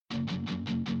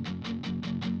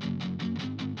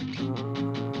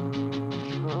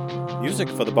Music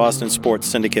for the Boston Sports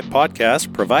Syndicate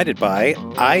podcast provided by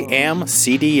I Am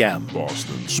CDM.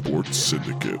 Boston Sports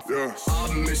Syndicate. Yes.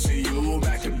 I'm missing you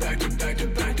back to back to back to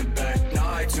back to back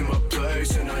nights in my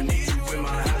place, and I need you in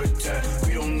my habitat.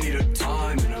 We don't need a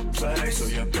time and a place, so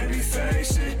yeah, baby,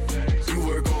 face it. You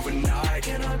work overnight,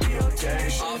 can I be okay?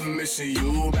 I'm missing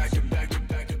you back to back to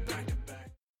back to back to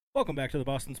back. Welcome back to the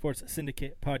Boston Sports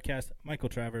Syndicate podcast.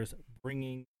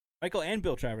 Michael and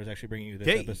Bill Travers actually bringing you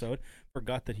this episode.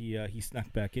 Forgot that he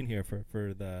snuck back in here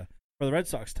for the Red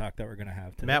Sox talk that we're going to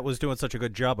have today. Matt was doing such a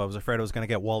good job. I was afraid I was going to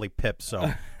get Wally Pipp,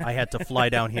 so I had to fly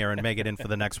down here and make it in for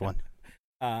the next one.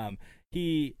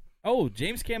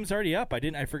 James Cam's already up.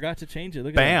 I forgot to change it.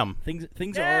 Look at Bam. that.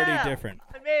 Things are already different.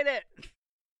 I made it.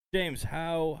 James,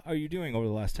 how are you doing over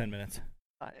the last 10 minutes?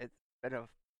 It's been a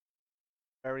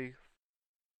very.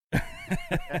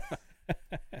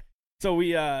 So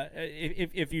we,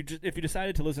 if you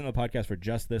decided to listen to the podcast for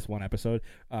just this one episode,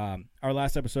 our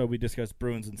last episode we discussed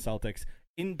Bruins and Celtics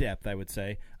in depth, I would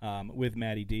say, with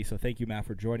Matty D. So thank you, Matt,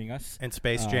 for joining us. And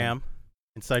Space Jam,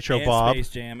 and Sideshow Bob, Space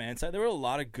Jam, and there were a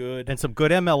lot of good and some good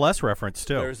MLS reference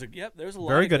too. There's a lot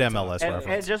very of good talk. MLS reference.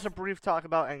 And just a brief talk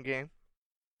about Endgame.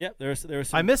 Yep, there was.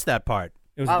 Some, I missed that part.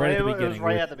 It was right at the beginning. It was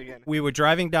right at the beginning. We were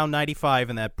driving down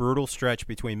 95 in that brutal stretch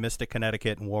between Mystic,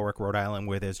 Connecticut and Warwick, Rhode Island,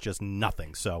 where there's just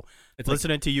nothing. So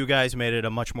listening to you guys made it a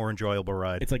much more enjoyable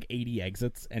ride. It's like 80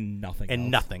 exits and nothing. And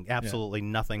else. nothing, absolutely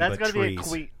nothing That's but trees. That's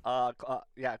going to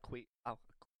be a tweet.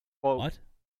 Quote. What?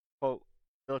 Quote.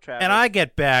 Bill Travers. And I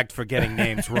get bagged for getting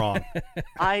names wrong.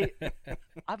 I'm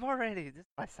already. This is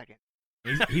my second.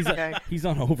 He's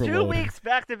on overload. 2 weeks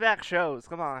back-to-back shows.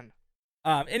 Come on.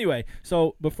 Anyway,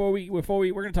 so before we're going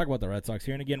to talk about the Red Sox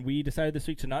here, and again, we decided this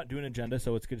week to not do an agenda,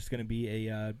 so it's just going to be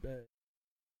we're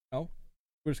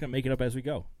just going to make it up as we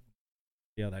go.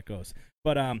 See how that goes.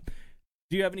 But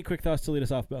do you have any quick thoughts to lead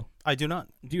us off, Bill? I do not.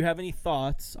 Do you have any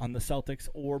thoughts on the Celtics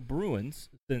or Bruins,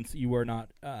 since you were not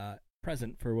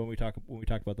present for when we talked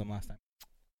about them last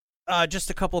time? Just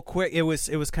a couple quick. It was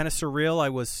kind of surreal. I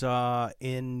was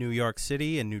in New York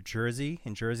City and New Jersey,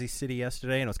 in Jersey City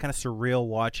yesterday, and it was kind of surreal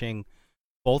watching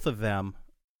both of them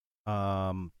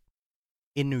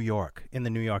in New York, in the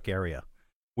New York area.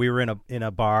 We were in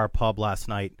a pub last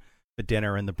night for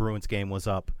dinner, and the Bruins game was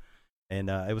up,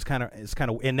 and it's kind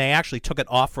of, and they actually took it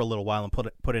off for a little while and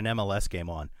put an MLS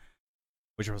game on,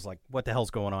 which was like, what the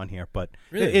hell's going on here? But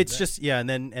really? It's just and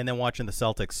then watching the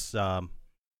Celtics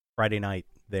Friday night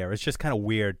there, it's just kind of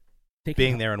weird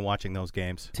being there and watching those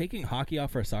games. Taking hockey off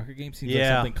for a soccer game seems like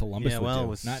something Columbus would do. It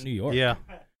was not New York. Yeah.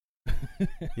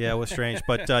 Yeah, it was strange.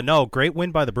 But no, great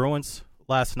win by the Bruins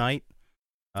last night.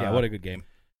 Yeah, what a good game.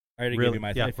 I already gave you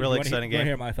my thoughts. Yeah, really exciting game. You want to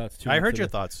hear my thoughts, I heard your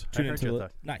thoughts.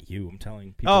 Not you, I'm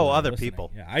telling people. Oh, other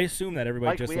people. Yeah, I assume that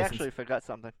everybody just listens. We actually forgot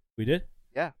something. We did?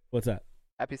 Yeah. What's that?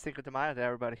 Happy Cinco de Mayo to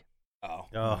everybody. Oh.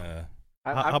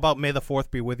 How about May the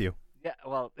 4th be with you? Yeah,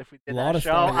 well, if we did that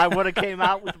show, I would have came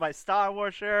out with my Star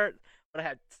Wars shirt. Would have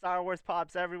had Star Wars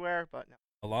pops everywhere, but no.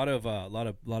 A lot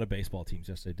of baseball teams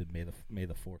yesterday did May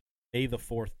the 4th. May the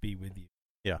 4th be with you.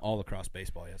 Yeah. All across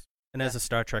baseball, yes. And as a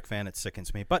Star Trek fan, it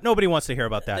sickens me. But nobody wants to hear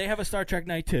about that. They have a Star Trek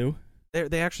night, too.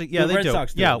 They actually, the they Red do.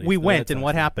 Sox do, yeah, at least. we The went, Red and Sox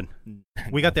what do. happened?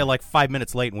 We got there like 5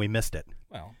 minutes late, and we missed it.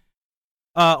 Well.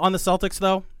 On the Celtics,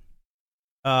 though,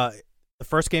 the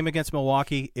first game against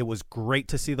Milwaukee, it was great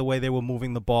to see the way they were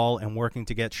moving the ball and working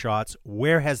to get shots.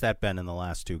 Where has that been in the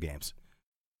last two games?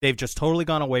 They've just totally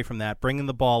gone away from that, bringing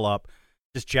the ball up,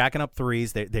 just jacking up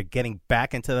threes. They're getting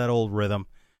back into that old rhythm,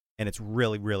 and it's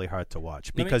really, really hard to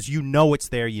watch because you know it's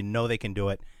there, you know they can do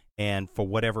it, and for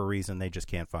whatever reason, they just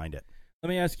can't find it. Let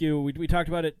me ask you, we talked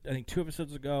about it, I think, 2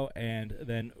 episodes ago, and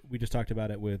then we just talked about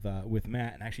it with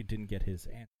Matt, and actually didn't get his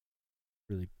answer.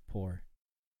 Really poor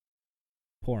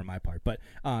on my part. But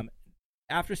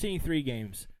after seeing 3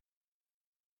 games,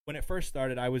 when it first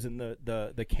started, I was in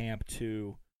the camp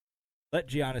to let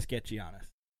Giannis get Giannis.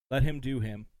 Let him do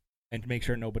him and make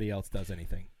sure nobody else does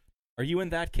anything. Are you in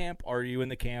that camp, or are you in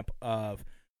the camp of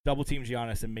double team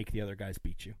Giannis and make the other guys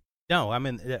beat you? No, I'm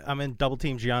in double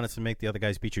team Giannis and make the other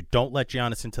guys beat you. Don't let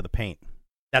Giannis into the paint.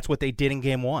 That's what they did in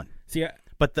game 1. See,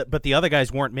 but the other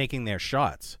guys weren't making their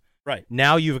shots. Right.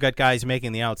 Now you've got guys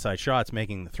making the outside shots,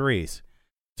 making the threes.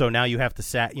 So now you have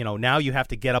to now you have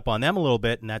to get up on them a little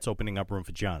bit, and that's opening up room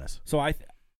for Giannis. So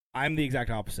I'm the exact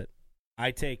opposite.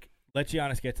 I take let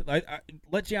Giannis get to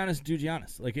let Giannis do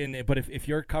Giannis. But if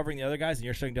you're covering the other guys and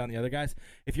you're shutting down the other guys,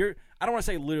 I don't want to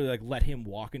say literally like let him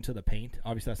walk into the paint.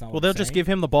 Obviously that's not. Well, they'll just give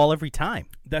him the ball every time.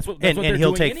 That's what and they're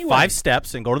he'll doing take anyway. 5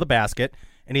 steps and go to the basket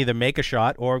and either make a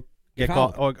shot or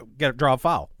draw a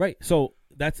foul. Right. So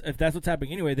if that's what's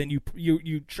happening anyway, then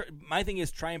my thing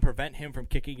is try and prevent him from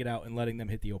kicking it out and letting them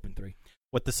hit the open three.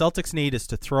 What the Celtics need is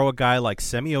to throw a guy like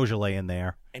Semi Ojeleye in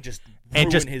there and just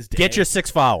ruin his day. Get your 6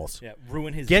 fouls. Yeah,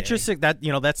 ruin his get day. your 6.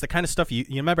 That's the kind of stuff you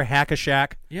remember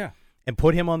Hack-a-Shaq? Yeah. And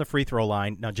put him on the free throw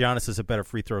line. Now Giannis is a better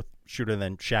free throw shooter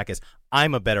than Shaq is.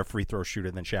 I'm a better free throw shooter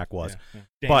than Shaq was.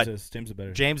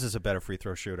 Yeah. James is a better free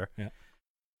throw shooter. Yeah.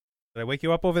 Did I wake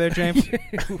you up over there, James?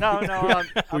 No, I'm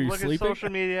you looking sleeping? at social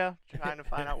media, trying to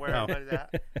find out where everybody's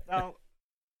at. No,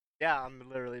 yeah, I'm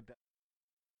literally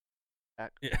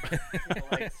back. Yeah.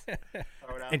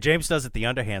 Throw it out. And James does it the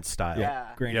underhand style.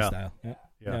 Yeah. Granny Yeah. style. Yeah.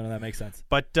 Yeah. No, that makes sense.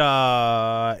 But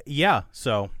yeah,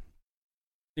 so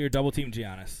You're double team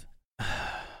Giannis.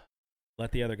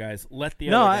 Let the other guys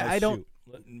I don't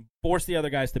shoot. Force the other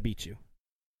guys to beat you.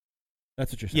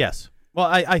 That's what you're saying. Yes. Well,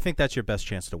 I think that's your best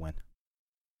chance to win.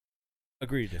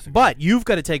 Agree to disagree. But you've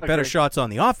got to take better Agreed. shots on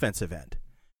the offensive end.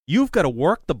 You've got to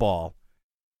work the ball.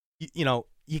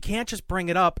 You can't just bring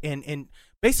it up and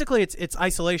basically it's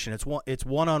isolation. It's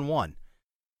one-on-one.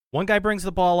 One guy brings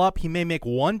the ball up, he may make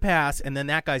one pass, and then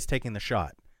that guy's taking the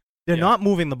shot. They're not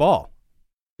moving the ball.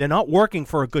 They're not working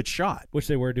for a good shot. Which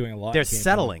they were doing a lot. They're in game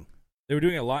settling. 1. They were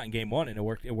doing it a lot in game 1, and it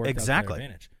worked. It worked Exactly. out to their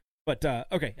advantage. But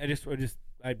okay,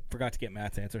 I forgot to get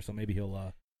Matt's answer, so maybe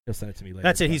he'll send it to me later.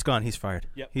 That's it. But- He's gone. He's fired.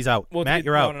 Yep. He's out. Well, Matt,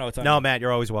 you're out. No, it's on me. Matt,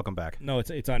 you're always welcome back. No,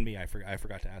 it's on me. I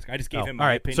forgot to ask. I just gave him my all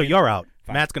right. opinion. So you're out.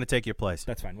 Fine. Matt's going to take your place.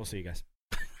 That's fine. We'll see you guys.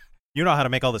 You know how to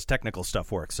make all this technical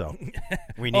stuff work, so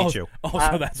we need you. Oh,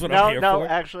 so that's what no, I'm here no, for?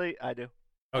 actually, I do.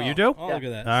 Oh, you do? Oh, Yeah. look at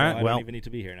that. All So right, I well- don't even need to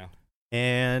be here now.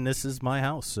 And this is my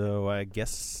house, so I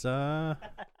guess. All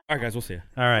right, guys, we'll see you.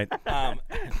 All right.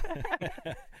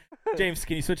 James,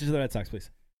 can you switch to the Red Sox, please?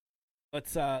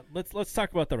 Let's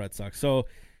talk about the Red Sox. So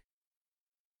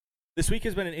this week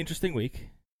has been an interesting week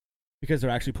because they're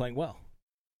actually playing well.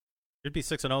 Should be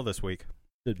 6-0 this week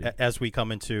Should be. as we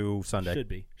come into Sunday. Should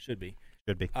be. Should be.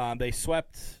 They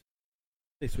swept.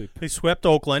 They swept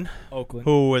Oakland, Oakland.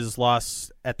 who was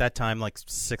lost at that time like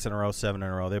 6 in a row, 7 in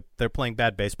a row. They're playing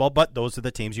bad baseball, but those are the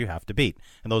teams you have to beat,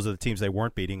 and those are the teams they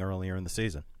weren't beating earlier in the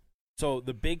season. So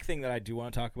the big thing that I do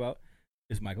want to talk about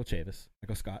is Michael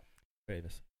Scott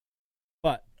Chavis.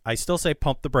 But I still say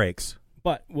pump the brakes.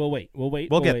 But we'll wait. We'll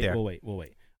get there. We'll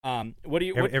wait. What do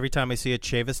you? Every time I see a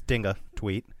Chavis Dinga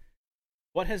tweet,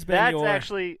 what has been That's your?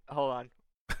 actually, hold on.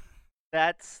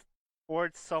 That's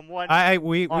towards someone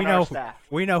we on know our staff.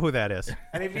 we know who that is.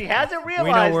 And if he hasn't We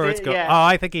realized know where it it's going. yet, Oh,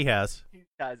 I think he has. he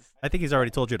does. I think he's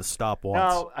already told you to stop once.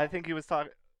 No, I think he was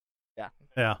talking.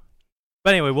 Yeah.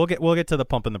 But anyway, we'll get to the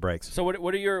pumping the brakes. So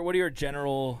what are your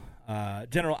general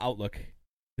outlook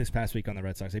this past week on the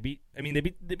Red Sox? They beat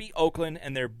Oakland,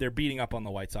 and they're beating up on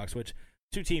the White Sox, which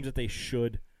two teams that they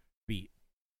should beat.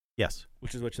 Yes.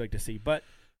 Which is what you like to see. But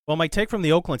Well, my take from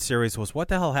the Oakland series was, what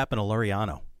the hell happened to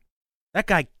Laureano? That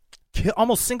guy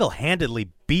almost single-handedly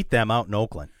beat them out in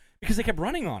Oakland. because they kept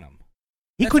running on him.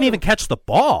 He couldn't even catch the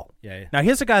ball. Yeah. Now,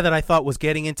 here's a guy that I thought was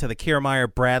getting into the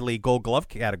Kiermaier Bradley Gold Glove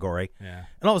category, Yeah.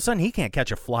 and all of a sudden he can't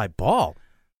catch a fly ball.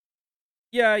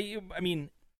 Yeah.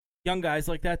 Young guys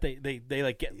like that, they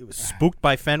like get He was spooked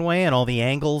by Fenway and all the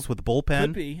angles with the bullpen.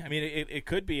 Could be. It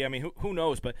could be. Who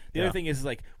knows? But the other thing is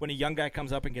like when a young guy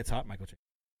comes up and gets hot, Michael J.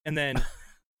 And then,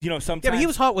 sometimes. Yeah, but he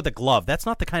was hot with a glove. That's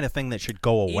not the kind of thing that should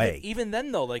go away. Even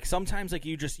then, though, like sometimes, like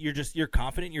you're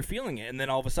confident, you're feeling it, and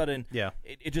then all of a sudden, Yeah.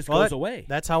 it just Well, goes away.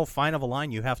 That's how fine of a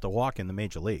line you have to walk in the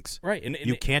major leagues. Right. And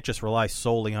You can't just rely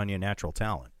solely on your natural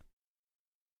talent.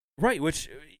 right. Which,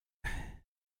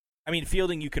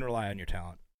 fielding, you can rely on your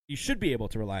talent. You should be able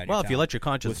to rely on. Well, your if you let your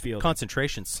with fielding.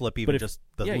 concentration slip even just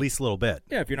the least little bit.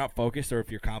 Yeah, if you're not focused, or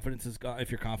if your confidence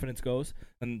goes,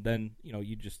 then you're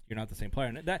not the same player.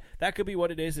 And that could be what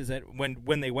it is. Is that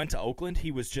when they went to Oakland,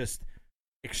 he was just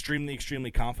extremely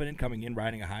confident coming in,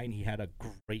 riding a high, and he had a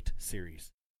great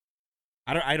series.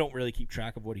 I don't really keep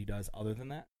track of what he does other than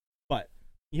that, but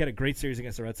he had a great series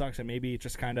against the Red Sox, and maybe it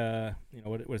just kind of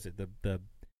what is it, the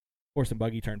horse and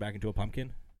buggy turned back into a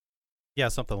pumpkin. Yeah,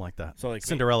 something like that. So like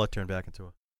Cinderella turned back into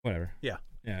a whatever. Yeah,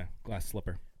 glass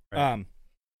slipper. Right.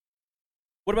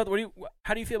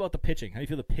 How do you feel about the pitching? How do you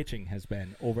feel the pitching has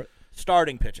been over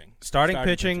starting pitching? Starting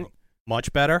pitching,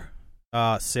 much better.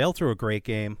 Sale threw a great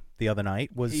game the other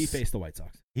night. He faced the White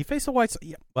Sox. He faced the White Sox.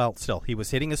 Yeah, well, still, he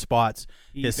was hitting his spots.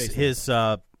 His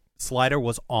slider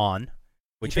was on,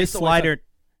 which his slider.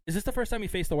 Is this the first time he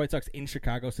faced the White Sox in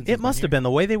Chicago since? It must have been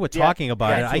the way they were talking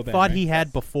about it. I thought he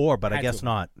had before, but I guess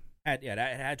not. It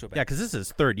had to have been. Yeah, because this is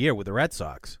his third year with the Red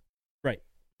Sox. Right.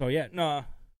 So no.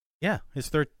 Yeah, his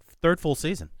third full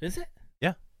season. Is it?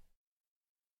 Yeah.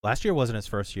 Last year wasn't his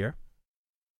first year.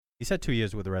 He's had 2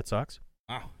 years with the Red Sox.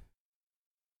 Wow.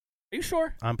 Are you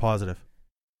sure? I'm positive.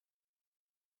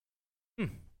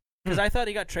 Because I thought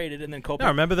he got traded and then Kopech. No,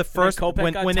 remember the first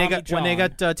Kopech got when they Tommy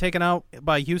got taken out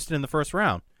by Houston in the first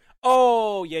round.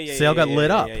 Oh, yeah. Sale got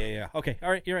lit up. Yeah. Okay, all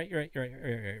right, you're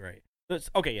right.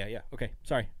 Okay, yeah. Okay,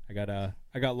 sorry, I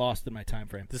got lost in my time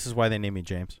frame. This is why they name me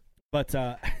James. But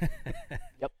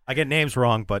Yep. I get names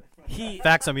wrong, but he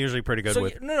facts I'm usually pretty good so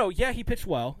with. no, yeah, he pitched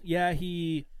well. Yeah,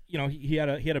 he had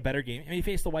a better game. I mean, he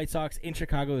faced the White Sox in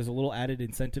Chicago. There's a little added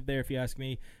incentive there, if you ask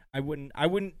me.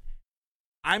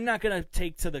 I'm not gonna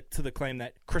take to the claim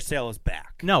that Chris Sale is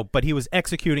back. No, but he was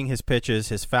executing his pitches.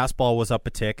 His fastball was up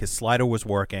a tick. His slider was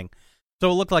working. So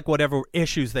it looked like whatever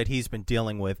issues that he's been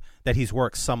dealing with, that he's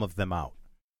worked some of them out.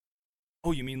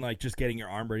 Oh, you mean like just getting your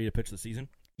arm ready to pitch the season?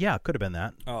 Yeah, it could have been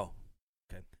that. Oh,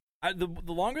 okay.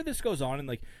 The longer this goes on, and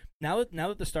like now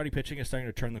that the starting pitching is starting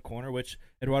to turn the corner, which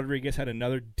Eduardo Rodriguez had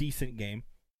another decent game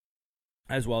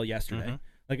as well yesterday.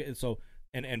 Like so,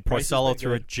 and Price has Porcello been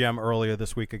threw a good. gem earlier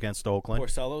this week against Oakland.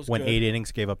 Porcello's when good. 8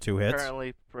 innings, gave up 2 hits.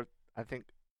 Currently, I think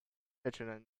pitching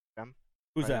in them.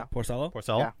 Who's right that? Porcello.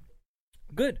 Porcello. Yeah.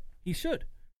 Good. He should.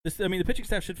 The pitching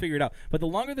staff should figure it out. But the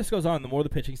longer this goes on, the more the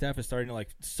pitching staff is starting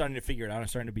to figure it out and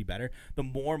starting to be better. The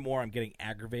more and more I'm getting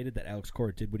aggravated that Alex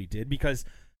Cora did what he did, because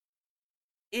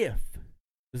this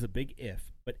is a big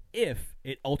if, but if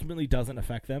it ultimately doesn't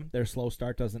affect them, their slow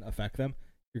start doesn't affect them,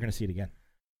 you're going to see it again.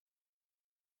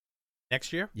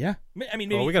 Next year? Yeah. I mean,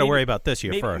 maybe, Well, we got to worry about this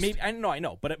year first. Maybe, I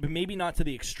know, but maybe not to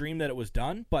the extreme that it was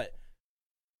done. But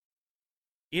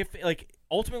if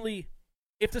ultimately,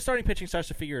 if the starting pitching starts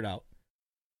to figure it out,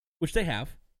 which they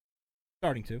have,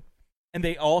 starting to, and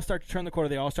they all start to turn the corner,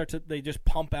 they just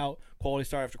pump out quality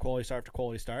start after quality start after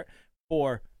quality start,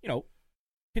 or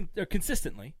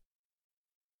consistently.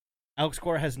 Alex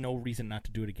Cora has no reason not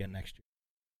to do it again next year.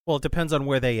 Well, it depends on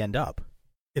where they end up.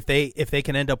 If they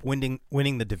can end up winning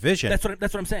the division, That's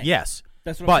what I'm saying. yes.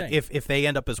 That's what But I'm saying. if they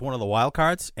end up as one of the wild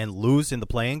cards and lose in the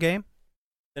playing game,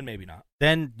 Then maybe not.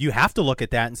 then you have to look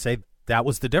at that and say that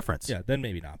was the difference. Yeah, then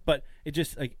maybe not. But it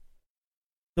just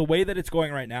the way that it's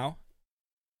going right now,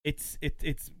 it's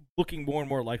looking more and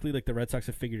more likely like the Red Sox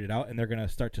have figured it out and they're going to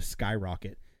start to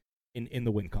skyrocket in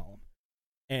the win column.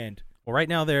 And Well, right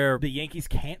now they're the Yankees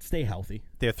can't stay healthy.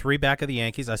 3 back of the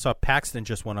Yankees. I saw Paxton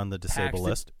just went on the disabled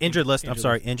list. Injured list.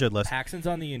 Injured list. Paxton's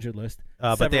on the injured list.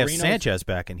 But they have Severino's- Sanchez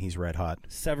back, and he's red hot.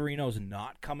 Severino's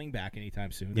not coming back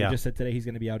anytime soon. They Yeah. just said today he's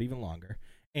going to be out even longer.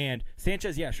 And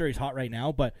Sanchez, yeah, sure, he's hot right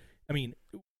now, but I mean,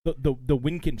 the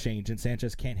wind can change, and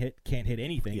Sanchez can't hit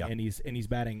anything, Yeah. and he's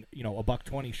batting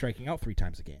 $120, striking out 3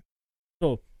 times a game.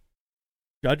 So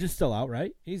Judge is still out,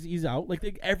 right? He's out.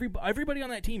 Like everybody on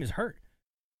that team is hurt.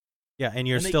 Yeah, and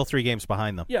you're still 3 games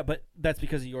behind them. Yeah, but that's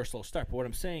because of your slow start. But what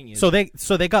I'm saying is, So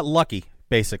they got lucky,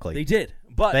 basically. they did,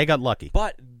 but They got lucky.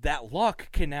 But that luck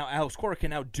Alex Cora can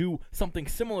now do something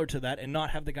similar to that and not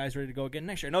have the guys ready to go again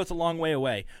next year. I know it's a long way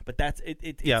away, but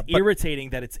it's Yeah, but irritating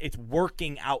that it's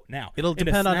working out now. It'll In a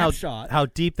depend on snapshot- how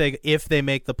deep if they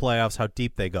make the playoffs, how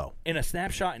deep they go. in a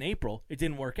snapshot in April, it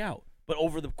didn't work out. But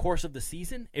over the course of the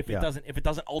season, if it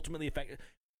doesn't ultimately affect,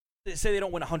 say they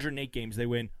don't win 108 games, they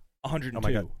win 102. Oh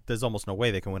my God, there's almost no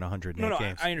way they can win 108 No,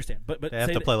 games. I understand, but They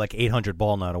have to play like 800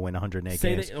 ball now to win 108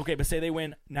 games. But say they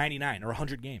win 99 or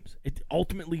 100 games, it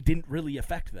ultimately didn't really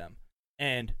affect them,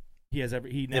 and he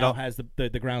now has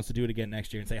the grounds to do it again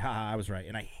next year and say, "Ha, I was right,"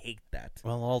 and I hate that.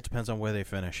 Well, it all depends on where they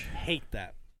finish. Hate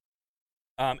that.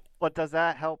 But does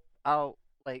that help out,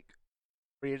 like,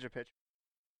 free agent pitch?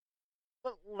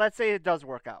 Let's say it does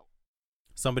work out.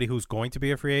 Somebody who's going to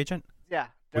be a free agent, Yeah.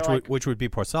 they're which would be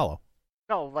Porcello,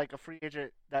 no, like a free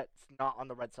agent that's not on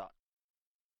the Red Sox.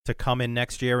 to come in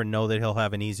next year and know that he'll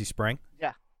have an easy spring.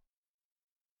 Yeah.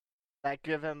 That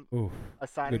give him Ooh, a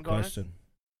signing good bonus? question.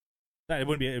 It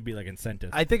wouldn't be. It would be like incentive.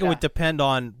 I think it Yeah. would depend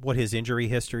on what his injury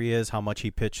history is, how much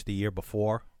he pitched the year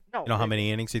before. No. You know how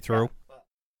many innings he threw. Yeah, but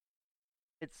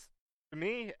it's, to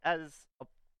me, as a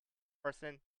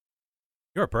person,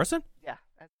 You're a person. yeah.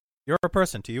 As You're a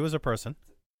person. To you as a person.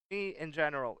 me in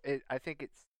general, I think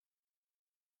it's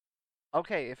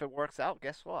okay if it works out.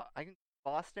 Guess what? I can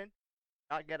Boston,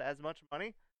 not get as much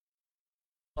money.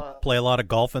 But Play a lot of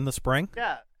golf in the spring.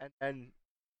 yeah, and then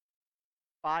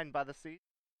fine by the seat,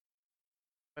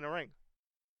 win a ring.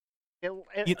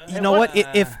 You know what?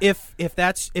 If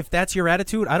that's your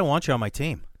attitude, I don't want you on my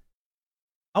team.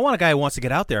 I want a guy who wants to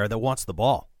get out there that wants the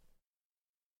ball.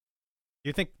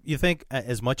 You think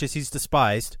as much as he's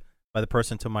despised by the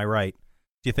person to my right,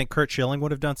 do you think Kurt Schilling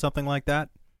would have done something like that?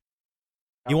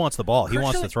 He wants the ball. He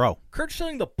wants to throw. Kurt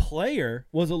Schilling, the player,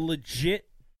 was a legit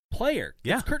player.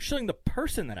 Yeah. It's Kurt Schilling, the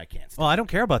person, that I can't stand. Well, I don't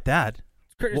care about that.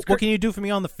 It's What can you do for me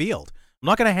on the field? I'm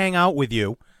not going to hang out with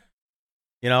you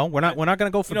You know, we're not going to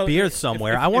go for beers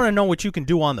somewhere. I want to know what you can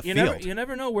do on the field. You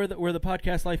never know where the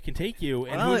podcast life can take you,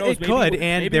 and Well, who knows? it could,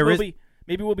 and maybe there we'll is-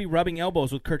 maybe we'll be rubbing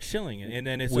elbows with Kurt Schilling, and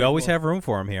then it's We always have room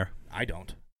for him here. I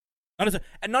don't.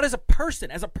 Not as a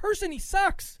person. As a person, he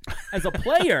sucks. As a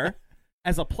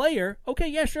player, okay,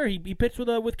 yeah, sure. He pitched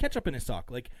with ketchup in his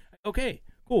sock. Like, okay,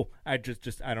 cool. I don't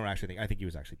actually think. I think he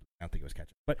was actually. I don't think it was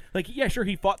ketchup. But like, yeah, sure.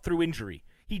 He fought through injury.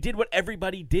 He did what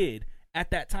everybody did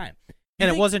at that time. And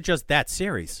it wasn't just that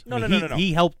series. No.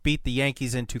 He helped beat the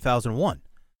Yankees in 2001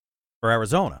 for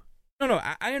Arizona. No.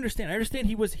 I understand. I understand.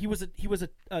 He was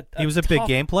a big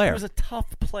game player. He was a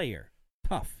tough player.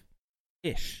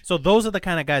 Tough-ish. So those are the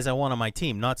kind of guys I want on my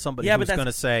team, not somebody who's going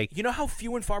to say. You know how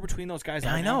few and far between those guys are.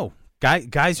 I know.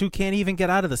 Guys who can't even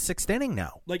get out of the 6th inning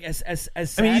now. Like as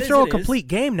I mean, you throw a complete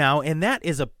game now, and that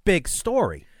is a big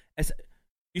story.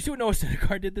 You see what Noah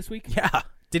Syndergaard did this week? Yeah.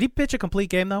 Did he pitch a complete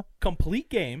game though? Complete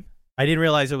game. I didn't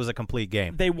realize it was a complete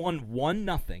game. They won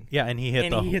 1-0. Yeah, and he hit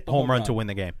the home run to win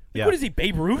the game. Yeah. What is he,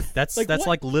 Babe Ruth? That's what?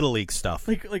 like little league stuff.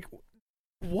 Like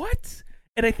what?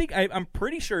 And I think I'm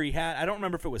pretty sure he had. I don't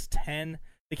remember if it was 10.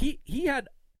 Like he had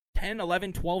 10,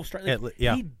 11, 12 strikes. Like,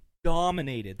 yeah. He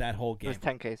dominated that whole game. It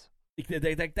was 10Ks.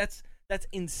 Like, that's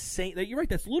insane. You're right.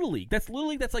 That's little league. That's little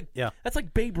league. That's like That's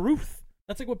like Babe Ruth.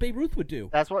 That's like what Babe Ruth would do.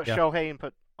 That's what Shohei and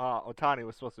Ohtani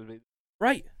was supposed to be.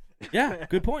 Right. Yeah.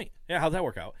 Good point. Yeah. How'd that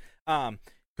work out?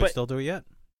 Could still do it yet.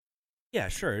 Yeah,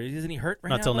 sure. Isn't he hurt right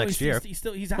now? Not till next year. He's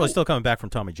out. Well, he's still coming back from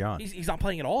Tommy John. He's not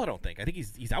playing at all. I don't think. I think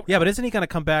he's out. Yeah, but isn't he going to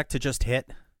come back to just hit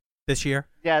this year?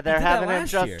 Yeah, they're having him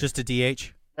just a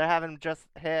DH. They're having him just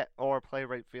hit or play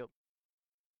right field.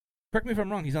 Correct me if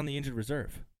I'm wrong. He's on the injured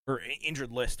reserve or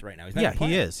injured list right now. He's not Yeah, even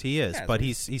playing. he is. Yeah, but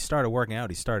so he started working out.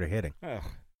 He started hitting. Ugh.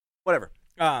 Whatever.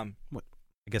 I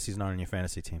guess he's not on your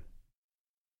fantasy team.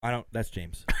 I don't. That's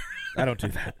James. I don't do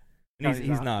that. And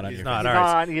he's not on your not. fantasy.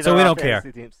 All right. He's So not we on don't care.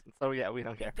 fantasy teams. So yeah, we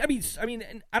don't care. I mean,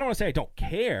 and I don't want to say I don't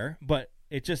care, but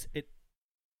the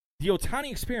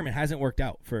Ohtani experiment hasn't worked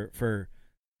out for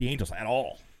the Angels at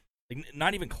all. Like,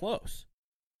 not even close.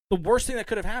 The worst thing that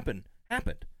could have happened.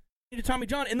 To Tommy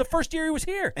John in the first year he was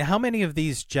here. And how many of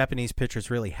these Japanese pitchers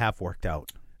really have worked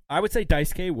out? I would say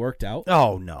Daisuke worked out.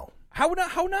 Oh no. How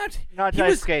not? Not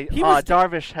Daisuke.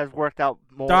 Darvish has worked out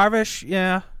more. Darvish,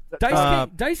 yeah.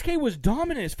 Daisuke was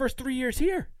dominant his first 3 years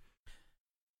here.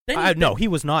 No, he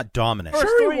was not dominant.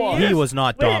 Sure he was. He was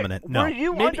not dominant. No. Were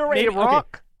you under a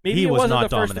rock? Maybe he it was wasn't not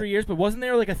the first dominant. 3 years, but wasn't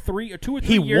there like a 2 or 3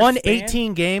 He years won span?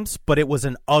 18 games, but it was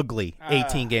an ugly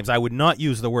 18 games. I would not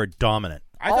use the word dominant.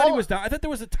 I thought he was. I thought there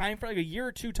was a time frame, like a year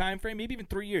or two time frame, maybe even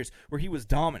 3 years, where he was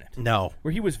dominant. No.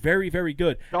 Where he was very, very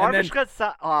good.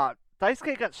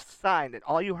 Daisuke got signed, and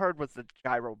all you heard was the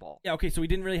gyro ball. Yeah, okay, so he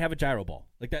didn't really have a gyro ball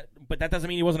like that, but that doesn't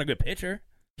mean he wasn't a good pitcher.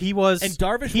 He was. And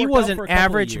Darvish he worked was out an for a couple of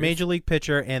average years. major league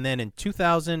pitcher, and then in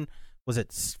 2000, was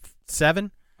it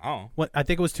 7? Oh, I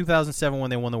think it was 2007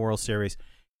 when they won the World Series.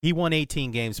 He won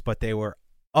 18 games, but they were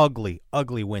ugly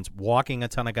wins, walking a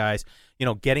ton of guys,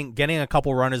 getting a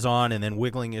couple runners on and then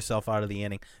wiggling yourself out of the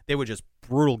inning. They were just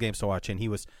brutal games to watch, and he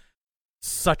was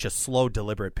such a slow,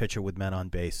 deliberate pitcher with men on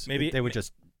base. They were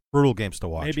just brutal games to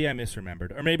watch. Maybe I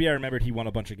misremembered, or maybe I remembered he won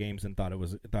a bunch of games and thought he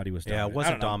was dominant. Yeah, it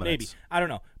wasn't dominant. Maybe I don't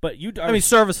know, but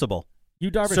serviceable.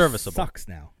 Darvish serviceable. sucks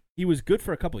now. He was good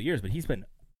for a couple of years, but he's been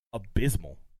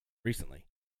abysmal recently.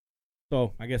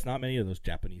 So I guess not many of those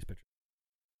Japanese pitchers.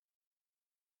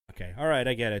 Okay, all right,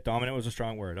 I get it. Dominant was a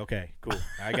strong word. Okay, cool.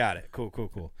 I got it. Cool.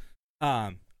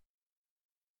 What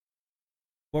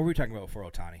were we talking about for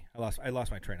Ohtani? I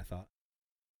lost my train of thought.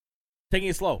 Taking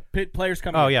it slow. Players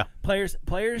coming. Oh, in. yeah. Players.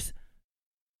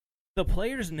 The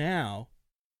players now,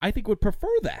 I think, would prefer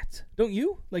that. Don't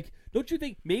you? Like, don't you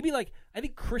think maybe I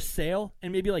think Chris Sale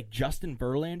and maybe Justin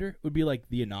Verlander would be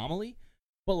the anomaly,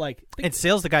 but and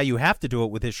Sale's the guy you have to do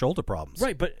it with his shoulder problems.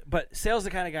 Right, but Sale's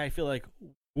the kind of guy I feel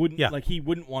wouldn't he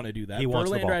wouldn't want to do that. He wants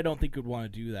the Verlander, ball. I don't think would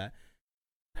want to do that.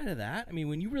 Kind of that. I mean,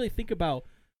 when you really think about,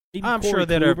 maybe I'm Corey sure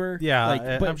that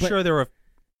Kluber, I'm sure there were.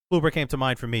 Kluber came to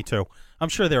mind for me too. I'm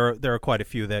sure there are quite a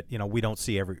few that we don't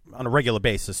see on a regular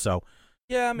basis. So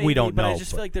yeah, maybe, we don't but know. I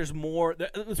just feel like there's more.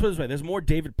 Let's put it this way: there's more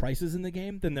David Prices in the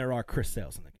game than there are Chris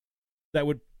Sales in the game. That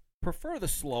would prefer the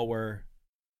slower,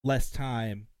 less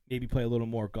time, maybe play a little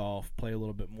more golf, play a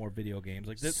little bit more video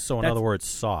games. So in other words,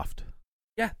 soft.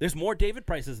 Yeah, there's more David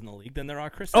Prices in the league than there are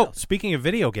Chris Oh, Sales. Speaking of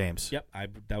video games. Yep,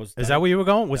 Is that where you were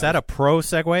going? Was that a pro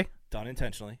segue? done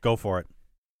intentionally? Go for it.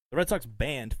 The Red Sox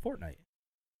banned Fortnite.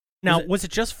 Now, was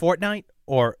it just Fortnite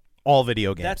or all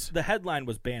video games? The headline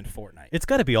was banned Fortnite. It's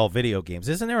got to be all video games.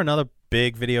 Isn't there another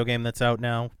big video game that's out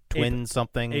now? Twin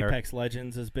something? Apex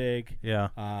Legends is big. Yeah.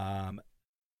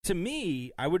 to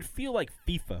me, I would feel like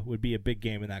FIFA would be a big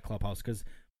game in that clubhouse because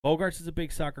Bogarts is a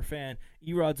big soccer fan.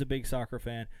 Erod's a big soccer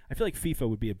fan. I feel like FIFA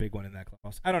would be a big one in that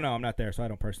clubhouse. I don't know. I'm not there, so I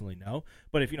don't personally know.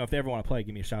 But if they ever want to play,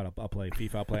 give me a shout. I'll play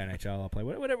FIFA. I'll play NHL. I'll play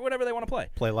whatever they want to play.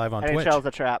 Play live on Twitch. NHL's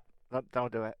a trap.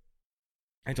 Don't do it.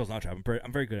 NHL's not a trap.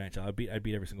 I'm very good at NHL. I'd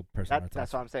beat every single person.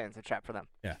 That's what I'm saying. It's a trap for them.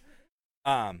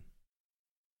 Yeah.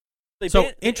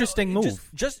 Interesting move.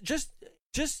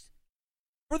 Just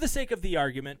for the sake of the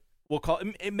argument, we'll call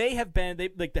it may have been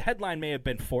the headline may have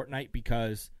been Fortnite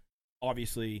because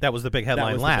obviously that was the big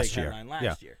headline last year.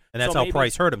 Year. And that's so how maybe,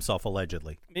 Price hurt himself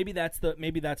allegedly. Maybe that's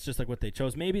just like what they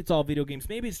chose. Maybe it's all video games.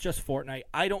 Maybe it's just Fortnite.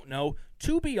 I don't know.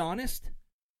 To be honest,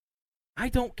 I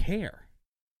don't care.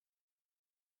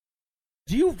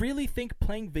 Do you really think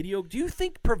do you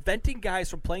think preventing guys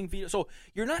from playing video? So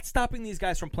you're not stopping these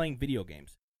guys from playing video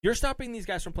games. You're stopping these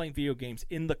guys from playing video games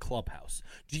in the clubhouse.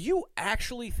 Do you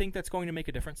actually think that's going to make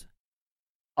a difference?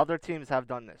 Other teams have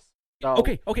done this. So,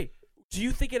 Okay. Do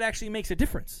you think it actually makes a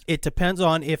difference? It depends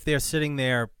on if they're sitting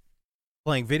there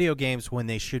playing video games when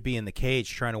they should be in the cage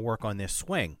trying to work on their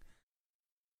swing.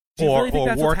 Do you really think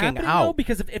that's what's working happening, out. though?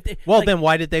 Because if they, then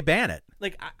why did they ban it?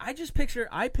 Like I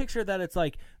picture that it's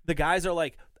like the guys are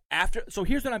like after. So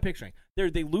here's what I'm picturing: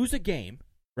 they lose a game,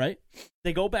 right?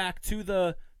 They go back to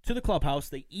the clubhouse.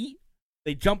 They eat.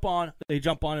 They jump on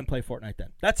and play Fortnite.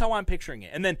 Then that's how I'm picturing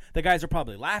it. And then the guys are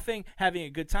probably laughing, having a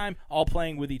good time, all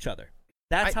playing with each other.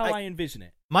 That's how I envision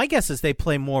it. My guess is they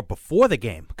play more before the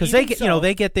game because they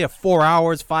get there 4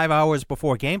 hours, 5 hours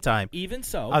before game time. Even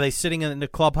so, are they sitting in the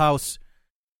clubhouse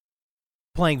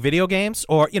playing video games?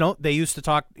 Or they used to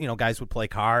talk. Guys would play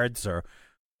cards or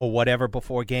whatever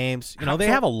before games. They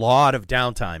have a lot of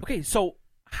downtime. Okay, so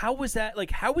how is that?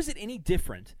 Like, how is it any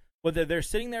different whether they're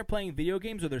sitting there playing video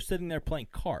games or they're sitting there playing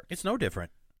cards? It's no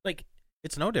different. Like,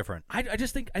 it's no different. I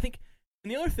think,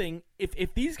 and the other thing,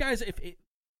 if these guys,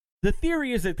 the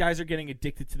theory is that guys are getting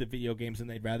addicted to the video games and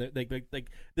they'd rather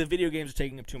like the video games are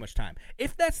taking up too much time.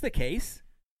 If that's the case,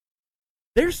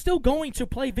 they're still going to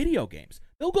play video games.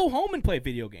 They'll go home and play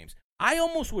video games. I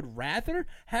almost would rather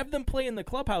have them play in the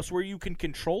clubhouse where you can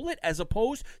control it as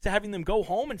opposed to having them go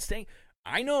home and staying.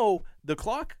 I know the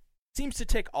clock seems to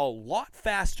tick a lot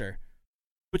faster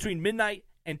between midnight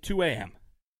and 2 a.m.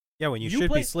 Yeah, when you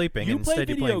should be sleeping and instead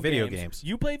you're playing video games.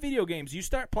 You play video games. You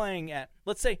start playing at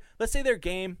let's say their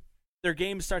game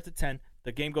starts at 10.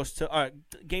 The game goes to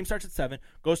game starts at 7,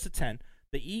 goes to 10.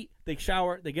 They eat, they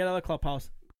shower, they get out of the clubhouse.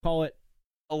 Call it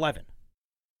 11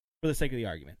 for the sake of the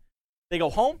argument. They go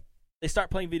home. They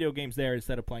start playing video games there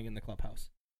instead of playing in the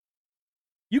clubhouse.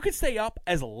 You could stay up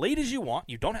as late as you want.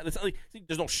 You don't have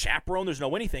there's no chaperone. There's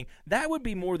no anything. That would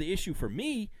be more the issue for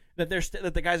me that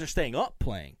that the guys are staying up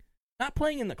playing, not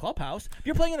playing in the clubhouse. If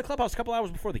you're playing in the clubhouse a couple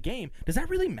hours before the game, does that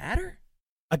really matter?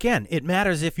 Again, it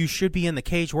matters if you should be in the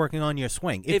cage working on your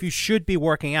swing. If you should be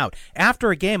working out after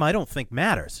a game, I don't think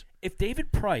matters. If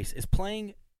David Price is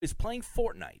playing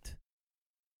Fortnite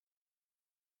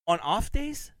on off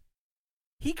days,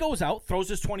 he goes out, throws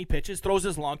his 20 pitches, throws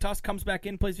his long toss, comes back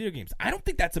in, plays video games. I don't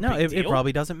think that's a big deal. It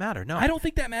probably doesn't matter. No, I don't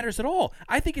think that matters at all.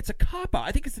 I think it's a cop out.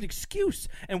 I think it's an excuse.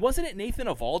 And wasn't it Nathan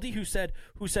Eovaldi who said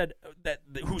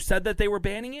that they were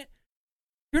banning it?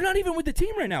 You're not even with the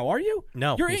team right now, are you?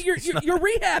 No, you're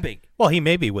rehabbing. Well, he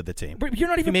may be with the team. But you're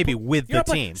not even. He may be with the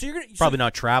team. So probably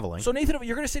not traveling. So Nathan,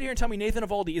 you're going to sit here and tell me Nathan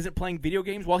Eovaldi isn't playing video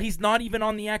games while he's not even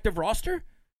on the active roster?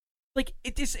 Like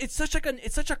it's such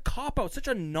a cop out, such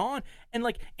a non, and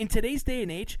like in today's day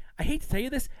and age, I hate to tell you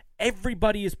this,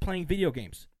 everybody is playing video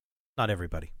games. Not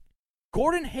everybody.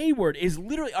 Gordon Hayward is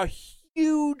literally a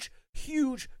huge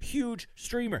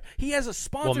streamer. He has a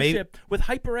sponsorship with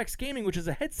HyperX Gaming, which is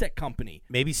a headset company.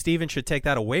 Maybe Steven should take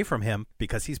that away from him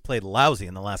because he's played lousy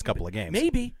in the last couple of games.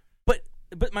 Maybe,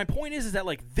 but my point is that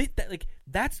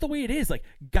that's the way it is. Like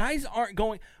guys aren't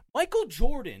going. Michael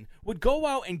Jordan would go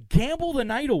out and gamble the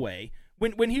night away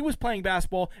when he was playing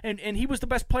basketball, and he was the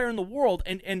best player in the world,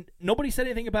 and nobody said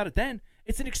anything about it then.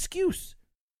 It's an excuse.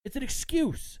 It's an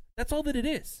excuse. That's all that it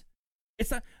is.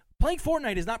 It's not playing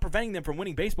Fortnite is not preventing them from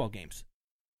winning baseball games.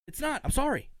 It's not. I'm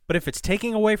sorry. But if it's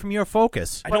taking away from your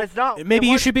focus, it's not. Maybe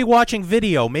you should be watching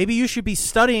video. Maybe you should be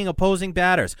studying opposing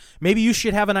batters. Maybe you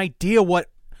should have an idea what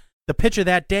the pitcher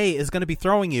that day is going to be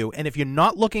throwing you. And if you're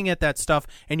not looking at that stuff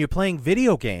and you're playing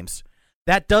video games,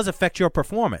 that does affect your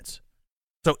performance.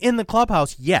 So in the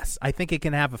clubhouse, yes, I think it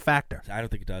can have a factor. I don't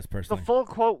think it does, personally. The full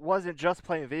quote wasn't just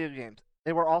playing video games.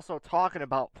 They were also talking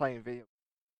about playing video games.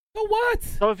 So what?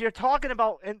 So if you're talking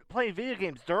about playing video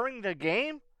games during the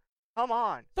game, come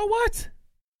on. So what?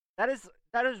 That is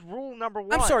That is rule number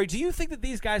 1. I'm sorry. Do you think that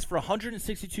these guys for a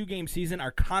 162 game season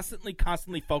are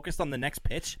constantly focused on the next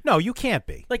pitch? No, you can't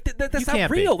be. Like that's You not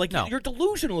can't real. be. Like No. you're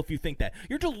delusional if you think that.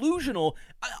 You're delusional.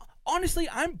 Honestly,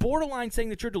 I'm borderline saying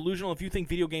that you're delusional if you think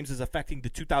video games is affecting the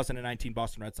 2019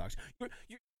 Boston Red Sox.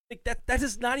 You're like that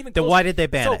is not even. Then close. why did they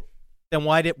ban So- it? Then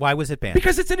why was it banned?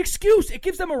 Because it's an excuse. It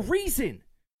gives them a reason.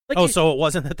 Like So it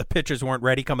wasn't that the pitchers weren't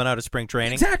ready coming out of spring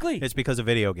training? Exactly. It's because of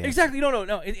video games. Exactly.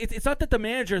 No. It's not that the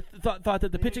manager thought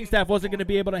that the pitching staff wasn't going to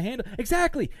be able to handle.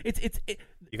 Exactly.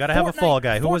 You got to have a fall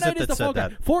guy. Who was it that said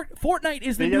that? Fortnite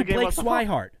is the Video new game Blake was the fall.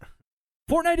 Swihart.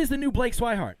 Fortnite is the new Blake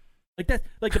Swihart. Like that.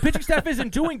 Like the pitching staff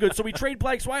isn't doing good, so we trade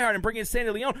Blake Swihart and bring in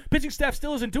Sandy Leone. Pitching staff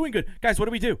still isn't doing good. Guys, what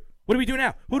do we do? What do we do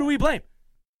now? Who do we blame?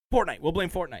 Fortnite. We'll blame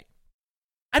Fortnite.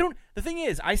 The thing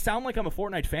is, I sound like I'm a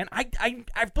Fortnite fan.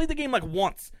 I've played the game like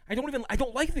once. I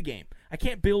don't like the game. I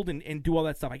can't build and do all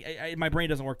that stuff. My brain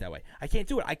doesn't work that way. I can't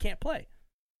do it. I can't play.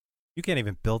 You can't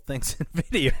even build things in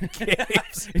video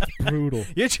games. It's brutal.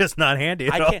 You're just not handy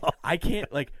at all. I can't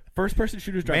like first person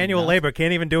shooters. drive me Manual nuts. labor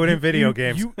can't even do it in video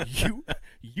games.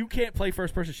 You can't play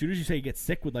first person shooters. You say you get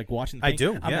sick with like watching. The I thing.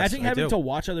 do, yes, Imagine I having do. to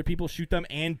watch other people shoot them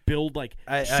and build like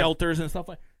I- shelters and stuff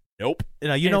like. Nope. You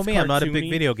And know it's me. I'm not a big cartoony.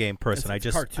 video game person. It's I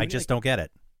cartoony, just like- don't get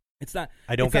it. It's not.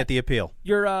 I don't it's get not- the appeal.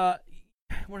 Your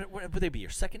what would they be?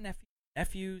 Your second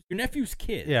nephews? Your nephew's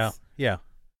kids? Yeah.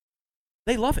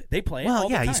 They love it. They play it. Well, all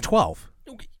yeah, the he's time. 12,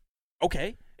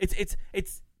 Okay. It's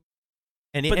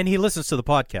and But- he listens to the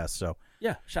podcast. So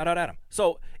yeah. Shout out Adam.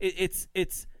 So it's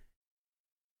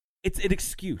an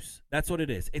excuse. That's what it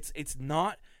is. It's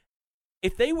not.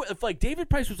 If like David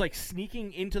Price was like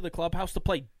sneaking into the clubhouse to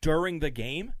play during the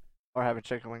game, Or having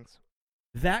chicken wings.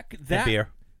 and beer.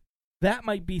 that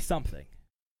might be something.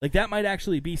 Like that might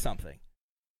actually be something.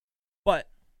 But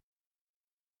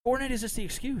Fortnite is just the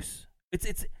excuse.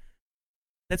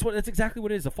 That's exactly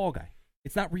what it is. A fall guy.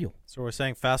 It's not real. So we're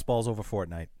saying fastballs over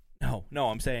Fortnite. No,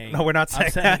 I'm saying. No, we're not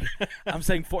saying that. I'm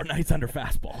saying Fortnite's under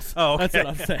fastballs. Oh, okay. That's what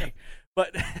I'm saying.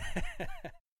 But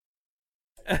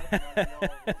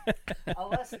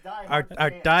Unless Our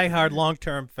diehard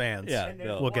long-term fans. Yeah,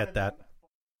 we'll get that.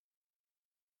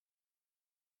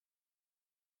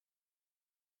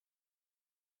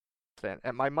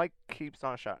 And my mic keeps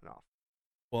on shutting off.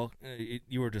 well,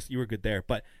 you were good there.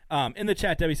 But in the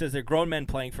chat, Debbie says they're grown men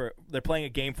they're playing a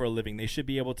game for a living. They should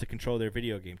be able to control their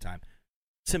video game time.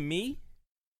 To me,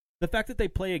 the fact that they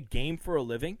play a game for a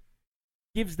living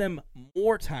gives them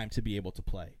more time to be able to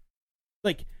play.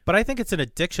 But I think it's an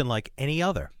addiction like any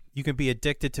other. You can be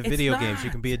addicted to It's video games. You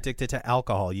not. can be addicted to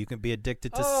alcohol. You can be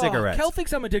addicted to Oh, cigarettes. Kel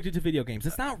thinks I'm addicted to video games.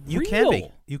 It's not You real. can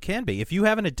be. You can be. If you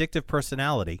have an addictive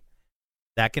personality,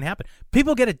 that can happen.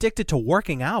 People get addicted to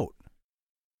working out.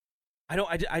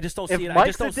 I just don't If see it. I Mike's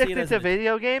just don't see it addicted as to an-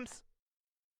 video games,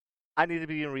 I need to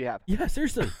be in rehab. Yeah,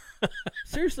 seriously.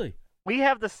 Seriously. We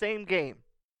have the same game.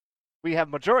 We have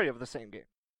majority of the same game.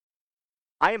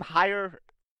 I am higher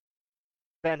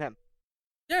than him.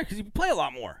 Yeah, because you play a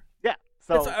lot more. Yeah.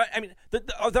 So I mean,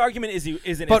 the argument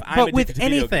isn't But if I'm addicted with to video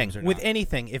anything, games or with not.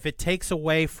 anything, if it takes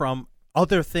away from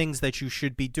other things that you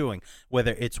should be doing,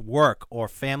 whether it's work or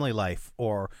family life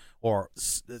or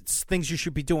things you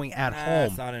should be doing at home,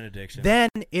 It's not an addiction. then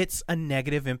it's a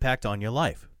negative impact on your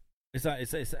life. It's not.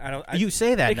 It's I don't. You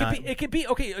say that It now. could be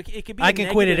okay. It could be. I a can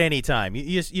quit at negative- any time.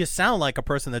 You sound like a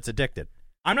person that's addicted.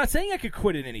 I'm not saying I could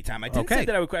quit at any time. I didn't say Okay.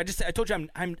 that I would quit. I told you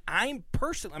I'm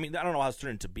personally. I mean, I don't know how it's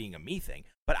turned into being a me thing,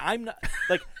 but I'm not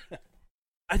like.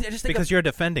 I just think Because you're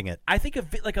defending it. I think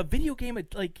like a video game,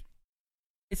 like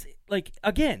it's like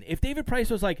again, if David Price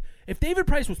was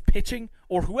pitching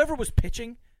or whoever was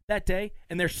pitching that day,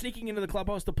 and they're sneaking into the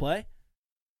clubhouse to play,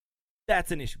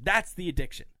 that's an issue. That's the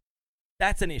addiction.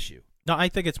 That's an issue. No, I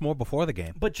think it's more before the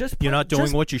game. But just You're not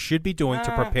doing what you should be doing to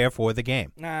Nah. prepare for the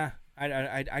game. Nah,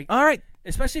 I All right,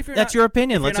 especially if you're that's not, your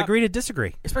opinion. if you're Let's not- agree to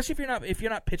disagree. Especially if you're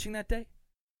not pitching that day,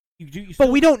 you But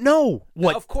still- we don't know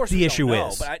what of course the we issue don't know,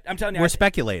 is. But I'm telling you, We're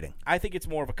speculating, I think it's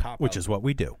more of a cop out. which is what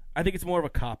we do. I think it's more of a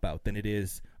cop out than it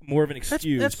is more of an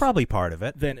excuse. That's probably part of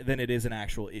it. than it is an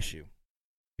actual issue.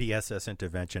 BSS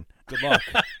intervention. Good luck.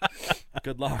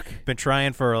 Good luck. Been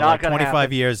trying for Not like gonna 25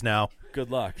 happen. years now. Good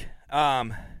luck.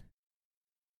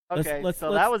 okay, let's-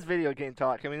 so that was video game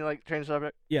talk. Can we like change the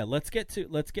subject? Yeah, let's get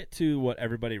to what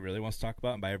everybody really wants to talk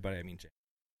about, and by everybody I mean Jay.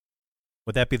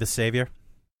 Would that be the savior?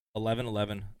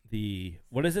 11-11.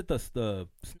 What is it? The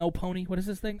snow pony? What is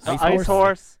this thing? Ice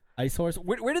horse. Ice horse.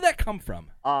 Where did that come from?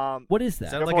 What is that?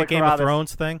 Is that Your like boy a Game Carabas. of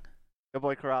Thrones thing? Good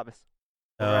boy Carabas.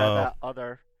 Oh, That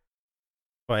other.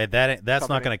 boy, that's not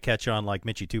company. going to catch on like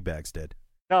Mitchie Two Bags did.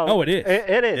 No. Oh, it is.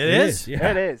 It is. It is?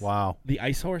 Yeah. It is. Wow. The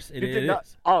ice horse. You It did is. not.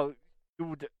 Oh,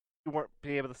 you you weren't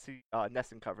be able to see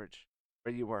Nesson coverage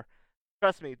where you were.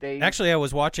 Trust me, they Actually, I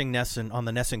was watching Nesson on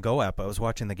the Nesson Go app. I was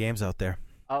watching the games out there.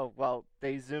 Oh well,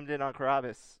 they zoomed in on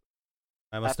Carabas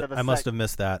I must have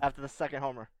missed that. after the second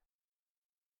homer.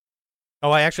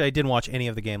 Oh, I didn't watch any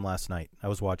of the game last night. I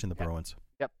was watching the Bruins.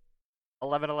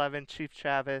 11-11, Chief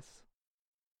Chavez.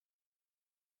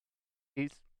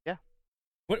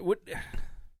 What?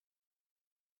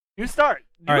 You start.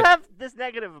 You All right. have this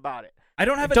negative about it. I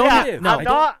don't have a Don't- negative. no, I'm I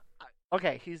not.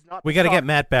 Okay, he's not. We got to get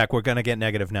Matt back. We're gonna get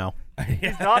negative now.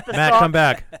 He's not the Matt, Sox, come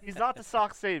back. He's not the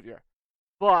Sox savior,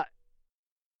 but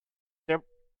the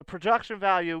production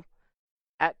value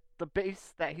at the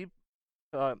base that he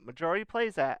majority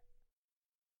plays at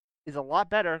is a lot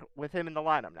better with him in the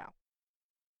lineup now.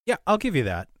 Yeah, I'll give you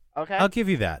that. Okay, I'll give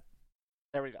you that.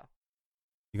 there we go.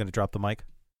 You gonna drop the mic?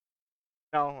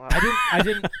 No, I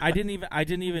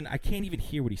can't even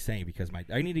hear what he's saying because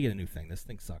I need to get a new thing. This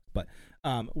thing sucks. But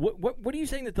what are you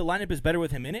saying that the lineup is better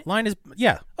with him in it? Line is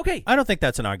Okay. I don't think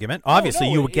that's an argument. Obviously,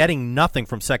 no, you were getting nothing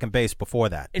from second base before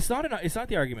that. It's not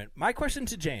the argument. My question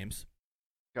to James: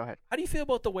 go ahead. how do you feel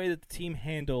about the way that the team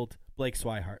handled Blake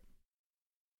Swihart?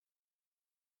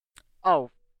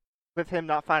 Oh, with him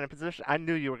not finding position, I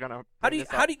knew you were gonna. How do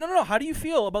you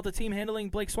feel about the team handling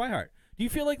Blake Swihart? Do you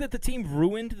feel like that the team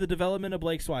ruined the development of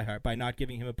Blake Swihart by not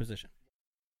giving him a position?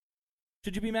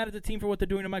 Should you be mad at the team for what they're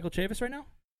doing to Michael Chavis right now?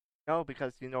 No,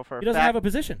 because you know for a He doesn't fact, have a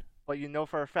position. but you know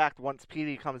for a fact once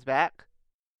PD comes back,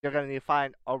 you're gonna need to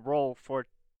find a role for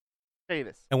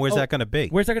Davis. And where's that gonna be?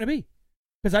 Where's that going to be?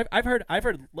 Because I've heard.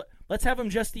 Let's have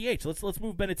him just DH. Let's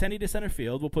move Benintendi to center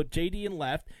field. We'll put JD in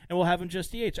left, and we'll have him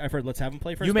just DH. I've heard. Let's have him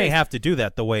play first. You may base. have to do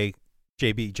that the way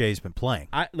JBJ's been playing.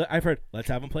 I've heard. Let's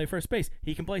have him play first base.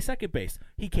 He can play second base.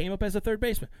 He came up as a third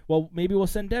baseman. Well, maybe we'll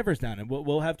send Devers down, and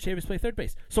we'll have Chavis play third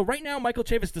base. So right now, Michael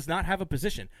Chavis does not have a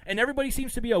position, and everybody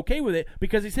seems to be okay with it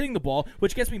because he's hitting the ball,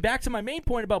 which gets me back to my main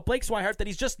point about Blake Swihart that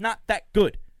he's just not that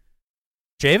good.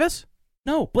 Javis?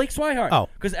 No, Blake Swihart. Oh,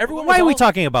 because everyone. Why are we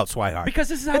talking about Swihart? Because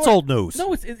this is how it's old news.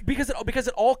 No, it's because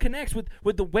it all connects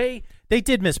with the way They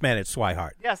did mismanage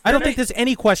Swihart. Yes, I don't they- think there's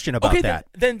any question about okay, that.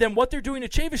 Then what they're doing to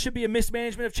Chavis should be a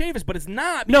mismanagement of Chavis, but it's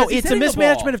not. No, because he's it's a hitting the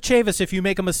mismanagement ball. of Chavis if you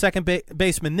make him a second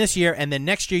baseman this year, and then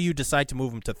next year you decide to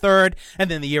move him to third,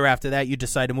 and then the year after that you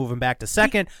decide to move him back to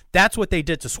second. That's what they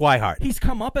did to Swihart. He's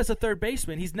come up as a third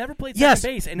baseman. He's never played Yes,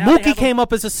 second base, and now they Mookie have came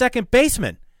up as a second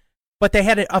baseman, but they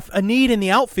had a need in the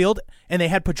outfield, and they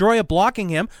had Pedroia blocking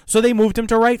him, so they moved him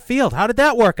to right field. How did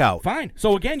that work out? Fine.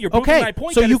 So again, you're proving Okay, my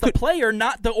point so that you it's the could- player,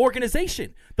 not the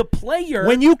organization. The player.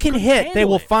 When you can couldn't hit, they handle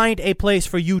will it. find a place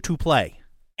for you to play.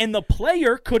 And the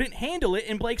player couldn't handle it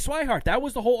in Blake Swihart. That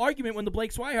was the whole argument when the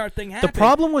Blake Swihart thing happened. The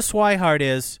problem with Swihart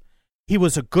is he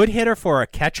was a good hitter for a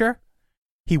catcher.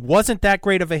 He wasn't that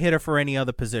great of a hitter for any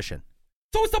other position.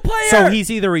 So it's the player. So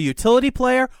he's either a utility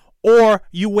player or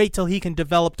you wait till he can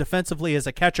develop defensively as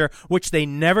a catcher, which they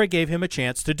never gave him a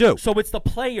chance to do. So it's the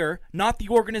player, not the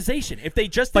organization. If they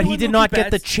just But it he with did Mookie not get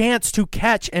the Betts- chance to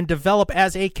catch and develop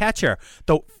as a catcher.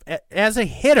 Though as a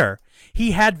hitter,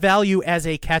 he had value as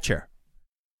a catcher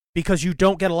because you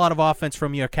don't get a lot of offense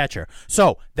from your catcher.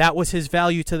 So that was his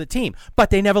value to the team. But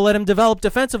they never let him develop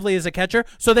defensively as a catcher,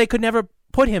 so they could never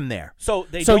put him there. So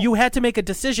you had to make a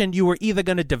decision. You were either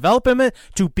going to develop him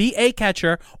to be a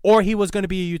catcher or he was going to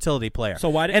be a utility player. So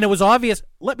why did- And it was obvious.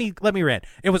 Let me rant.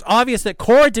 It was obvious that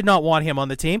Cora did not want him on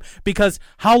the team because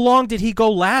how long did he go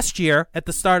last year at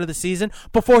the start of the season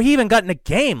before he even got in a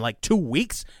game? Like 2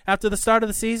 weeks after the start of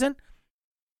the season?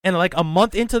 And like a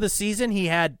month into the season, he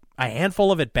had a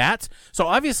handful of at-bats. So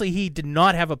obviously he did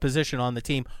not have a position on the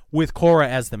team with Cora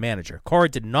as the manager. Cora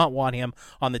did not want him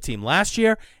on the team last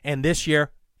year, and this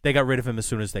year they got rid of him as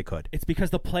soon as they could. It's because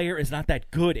the player is not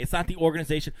that good. It's not the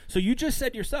organization. So you just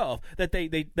said yourself that they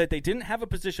didn't have a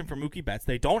position for Mookie Betts.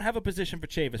 They don't have a position for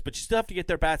Chavis, but you still have to get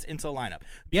their bats into the lineup.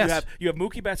 Yes. You have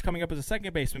Mookie Betts coming up as a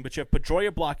second baseman, but you have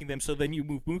Pedroia blocking them, so then you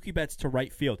move Mookie Betts to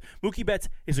right field. Mookie Betts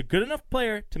is a good enough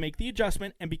player to make the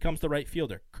adjustment and becomes the right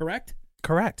fielder, correct?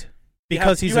 Correct. You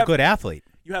Because have- he's you a have- good athlete.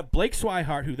 You have Blake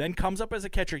Swihart, who then comes up as a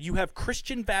catcher. You have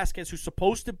Christian Vasquez, who's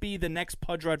supposed to be the next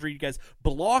Pudge Rodriguez,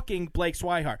 blocking Blake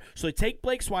Swihart. So they take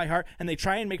Blake Swihart and they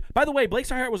try and make... By the way, Blake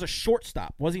Swihart was a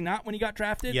shortstop, was he not, when he got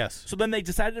drafted? Yes. So then they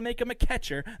decided to make him a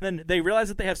catcher. Then they realize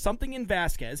that they have something in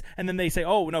Vasquez, and then they say,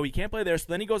 oh, no, he can't play there. So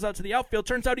then he goes out to the outfield.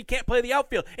 Turns out he can't play the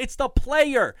outfield. It's the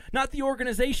player, not the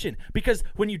organization. Because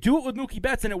when you do it with Mookie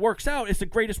Betts and it works out, it's the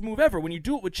greatest move ever. When you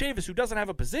do it with Chavis, who doesn't have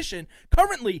a position,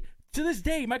 currently... To this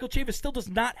day, Michael Chavis still does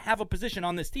not have a position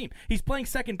on this team. He's playing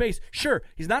second base. Sure,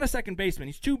 he's not a second baseman.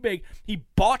 He's too big. He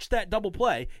botched that double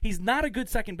play. He's not a good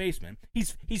second baseman.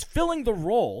 He's filling the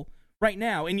role right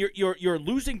now, and you're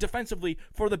losing defensively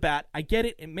for the bat. I get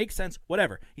it. It makes sense.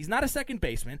 Whatever. He's not a second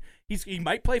baseman. He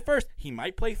might play first. He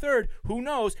might play third. Who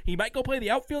knows? He might go play the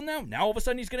outfield now. Now all of a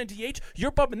sudden he's going to DH.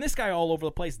 You're bumping this guy all over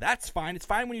the place. That's fine. It's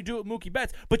fine when you do it with Mookie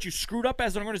Betts, but you screwed up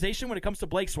as an organization when it comes to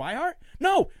Blake Swihart?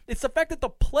 No. It's the fact that the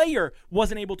player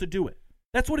wasn't able to do it.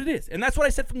 That's what it is. And that's what I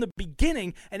said from the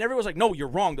beginning, and everyone was like, no, you're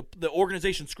wrong. The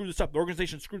organization screwed this up. The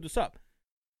organization screwed this up.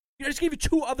 I just gave you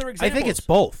two other examples. I think it's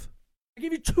both. I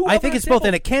gave you two. I think it's both,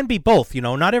 and it can be both.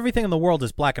 Not everything in the world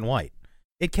is black and white.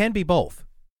 It can be both.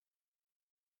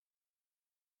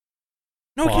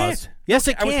 No, it can't. Yes,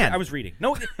 it can. I was reading.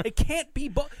 No, it can't be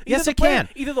both. Yes, it can.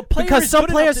 Either the player because is some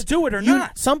good players enough to do it or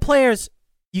not. Some players,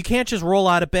 you can't just roll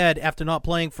out of bed after not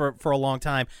playing for a long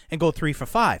time and go 3 for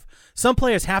 5. Some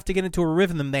players have to get into a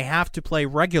rhythm. They have to play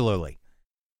regularly.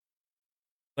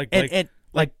 Like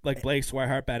Blake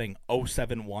Swihart batting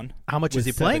 0.71. How much is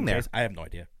he playing there? I have no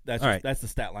idea. That's the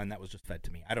stat line that was just fed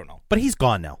to me. I don't know. But he's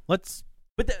gone now. But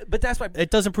that's why it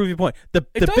doesn't prove your point. The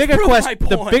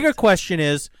bigger question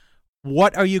is,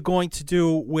 what are you going to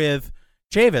do with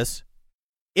Chavis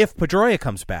if Pedroia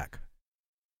comes back?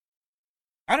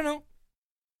 I don't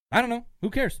know. Who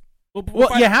cares?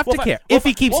 You have to care if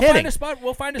he keeps hitting.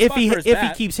 We'll find a spot for his bat. If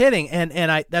he keeps hitting,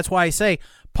 and that's why I say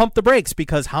pump the brakes,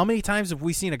 because how many times have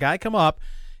we seen a guy come up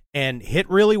and hit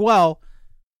really well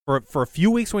for a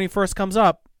few weeks when he first comes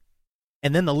up,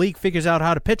 and then the league figures out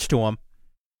how to pitch to him,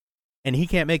 and he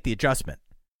can't make the adjustment.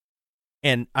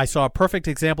 And I saw a perfect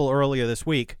example earlier this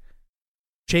week.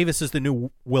 Chavis is the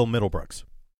new Will Middlebrooks.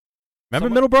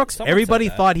 Remember Middlebrooks? Everybody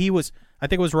thought he was. I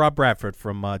think it was Rob Bradford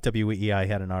from WEEI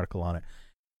had an article on it.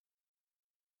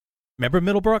 Remember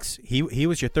Middlebrooks? He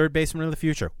was your third baseman of the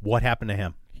future. What happened to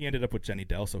him? He ended up with Jenny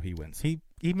Dell, so he wins. He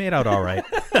made out all right.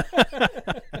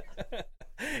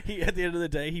 At the end of the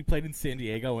day, he played in San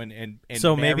Diego and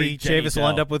so maybe Chavis will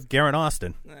end up with Garen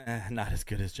Austin. Not as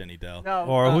good as Jenny Dell. No,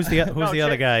 or who's the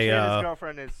other guy? His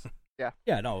girlfriend is no,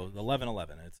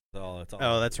 11-11. It's all.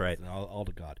 Oh, that's right. All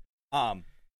to God.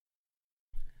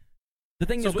 The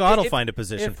thing is, God will find a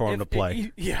position for him to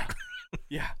play. Yeah.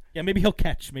 Maybe he'll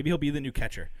catch. Maybe he'll be the new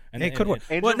catcher. And it could work.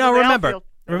 Well, now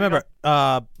remember,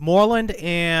 Moreland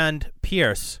and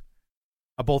Pierce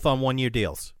are both on 1-year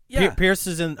deals. Yeah. Pierce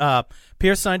signed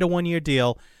a 1-year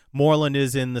deal. Moreland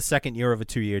is in the second year of a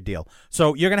 2-year deal.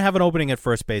 So you're going to have an opening at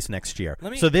first base next year.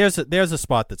 So there's a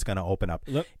spot that's going to open up.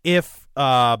 If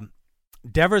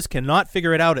Devers cannot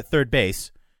figure it out at third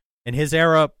base, and his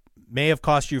error may have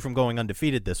cost you from going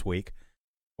undefeated this week,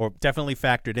 or definitely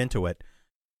factored into it,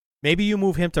 maybe you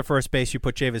move him to first base, you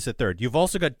put Chavis at third. You've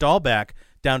also got Dahlback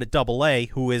down to Double-A,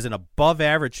 who is an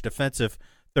above-average defensive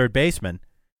third baseman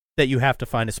that you have to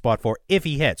find a spot for if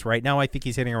he hits. Right now I think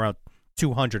he's hitting around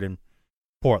 200 in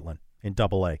Portland in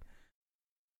Double-A.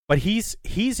 But he's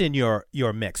in your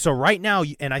mix. So right now,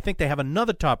 and I think they have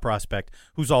another top prospect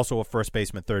who's also a first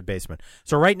baseman, third baseman.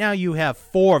 So right now you have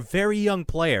 4 very young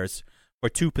players for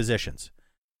 2 positions.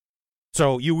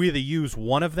 So you either use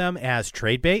one of them as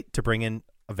trade bait to bring in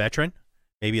a veteran,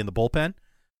 maybe in the bullpen,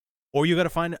 or you got to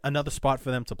find another spot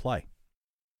for them to play.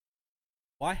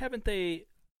 Why haven't they?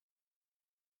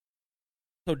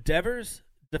 So Devers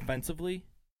defensively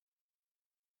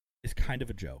is kind of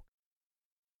a joke.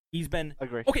 He's been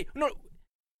okay. No,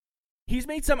 he's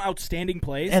made some outstanding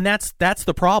plays, and that's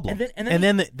the problem.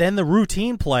 And then the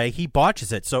routine play, he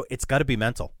botches it. So it's got to be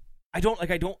mental. I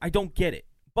don't get it.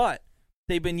 But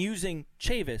they've been using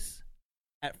Chavis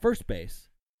at first base.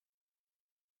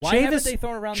 Why haven't they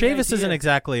thrown around Chavis isn't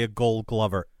exactly a Gold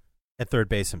Glover at third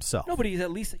base himself. No, but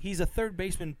he's a third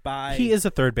baseman by. He is a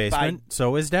third baseman.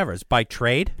 So is Devers by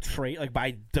trade. Like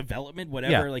by development,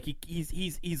 whatever. Yeah. Like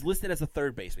he's listed as a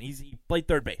third baseman. He played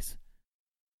third base.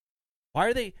 Why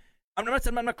are they? I'm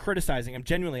not criticizing. I'm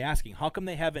genuinely asking. How come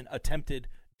they haven't attempted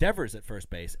Devers at first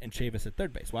base and Chavis at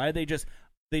third base? Why are they just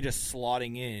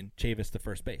slotting in Chavis to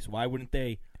first base? Why wouldn't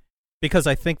they? Because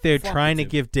I think they're trying to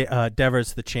give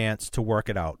Devers the chance to work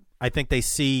it out. I think they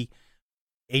see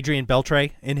Adrian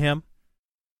Beltre in him.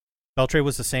 Beltre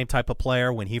was the same type of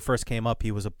player. When he first came up,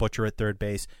 he was a butcher at third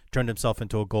base, turned himself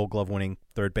into a Gold Glove winning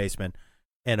third baseman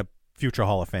and a future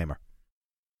Hall of Famer.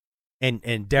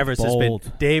 And Devers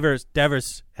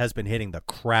has been hitting the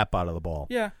crap out of the ball.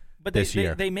 Yeah. But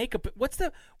they make what's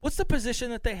the position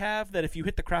that they have that if you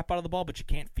hit the crap out of the ball but you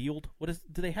can't field?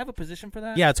 Do they have a position for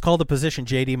that? Yeah, it's called the position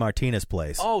JD Martinez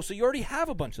plays. Oh, so you already have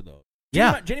a bunch of those.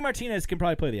 JD Martinez can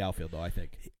probably play the outfield though, I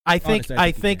think. I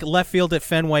think left field at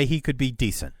Fenway he could be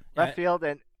decent. Left field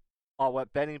and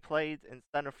what Benny played in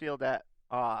center field at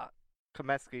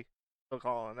Comiskey. Still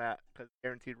calling that because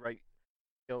guaranteed right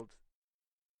field.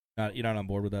 You're not on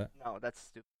board with that? No, that's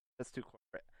stupid. That's too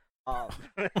corporate. Um,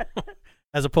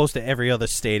 As opposed to every other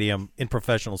stadium in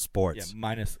professional Yeah, sports.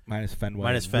 minus Fenway.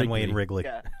 Minus Fenway and Wrigley.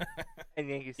 yeah, and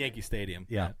Yankee Stadium. Yankee Stadium.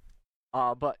 Yeah.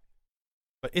 But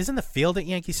But isn't the field at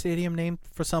Yankee Stadium named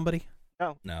for somebody?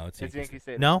 No, it's it's Yankee Yankee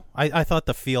Stadium. No? I thought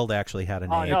the field actually had a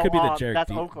Oh, name. no, It could be the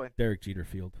that's Oakland. Derek Jeter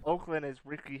Field. Oakland is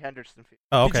Ricky Henderson Field.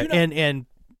 Oh, Did okay. you know- And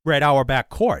right our back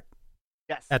court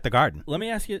Yes. at the Garden. Let me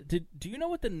ask you: do you know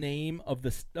what the name of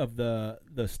the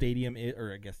stadium is,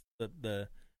 or I guess the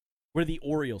where the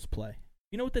Orioles play?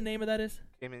 You know what the name of that is?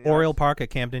 Oriole Park at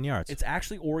Camden Yards. It's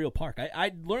actually Oriole Park.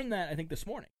 I learned that I think this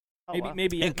morning. Oh, Maybe wow.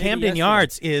 maybe and maybe Camden yesterday.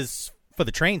 Yards is for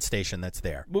the train station that's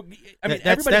there. Well, I mean, that's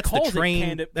everybody the calls train. it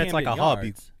Camden, That's like a Camden hub. You-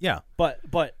 Yards. yeah. But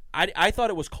I thought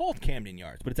it was called Camden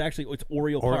Yards, but it's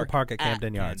Oriole Oriole Park. Park at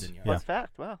Camden Yards. Camden Yeah. That's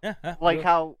fact. Wow. Yeah, Like really.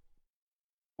 how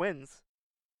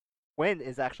Win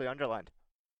is actually underlined.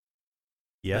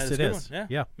 Yes, That it a good is. one.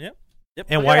 Yeah. Yep.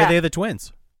 And Look why at are that. they the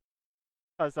twins?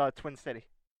 Because Twin City.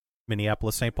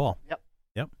 Minneapolis, St. Paul.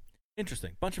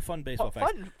 Interesting. Bunch of fun baseball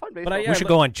facts. Fun baseball. But We should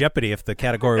go on Jeopardy if the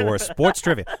category were sports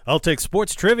trivia. I'll take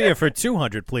sports trivia for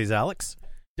 200, please, Alex.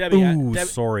 Debbie, Ooh,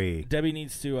 sorry. Debbie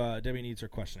needs her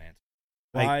question answered.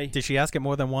 Why? Did she ask it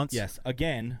more than once? Yes.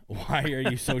 Again, why are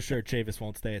you so sure Chavis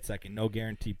won't stay at second? No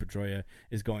guarantee Pedroia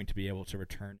is going to be able to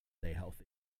return and stay healthy.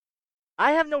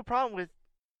 I have no problem with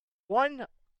one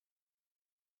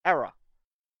era.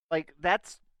 Like,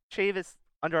 that's Chavis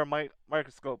under a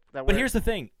microscope. But here's the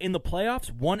thing: in the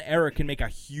playoffs, one error can make a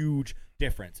huge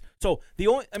difference. So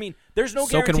there's no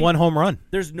So guarantee. can one home run.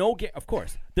 There's no, of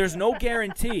course, there's no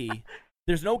guarantee.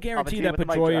 There's no guarantee team that with the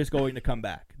mic Pedroia drop. is going to come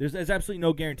back. There's absolutely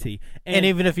no guarantee. And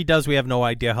even if he does, we have no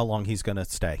idea how long he's going to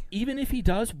stay. even if he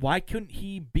does, why couldn't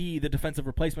he be the defensive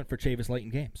replacement for Chavis late in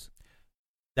games?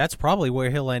 That's probably where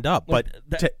he'll end up. Well,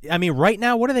 But, right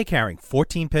now, what are they carrying?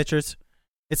 14 pitchers?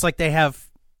 It's like they have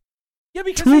Yeah,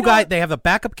 because two guys. They have a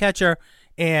backup catcher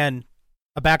and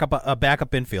a backup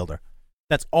infielder.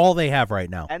 That's all they have right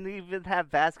now. And they even have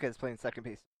Vasquez playing second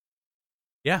base.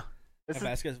 Yeah. This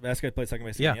is, Vasquez played second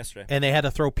base Yeah. yesterday. And they had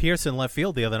to throw Pierce in left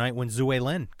field the other night when Zue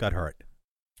Lin got hurt.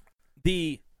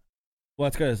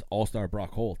 That's because All-Star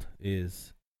Brock Holt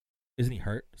isn't he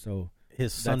hurt? So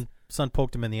His son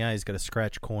poked him in the eye. He's got a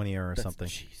scratch cornea or that's- something.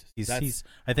 Jesus.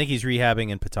 I think he's rehabbing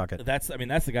in Pawtucket. That's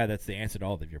the guy that's the answer to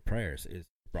all of your prayers is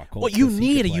Brock Holt. Well, you 'cause he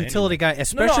need could a play utility anywhere. guy,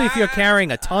 especially if you're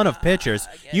carrying a ton of pitchers.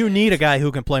 I get You it. need a guy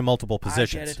who can play multiple I get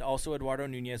positions. it. Also, Eduardo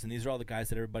Nunez, and these are all the guys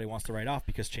that everybody wants to write off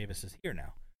because Chavis is here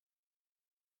now.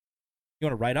 You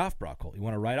want to write off Brock Holt? You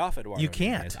want to write off Eduardo? You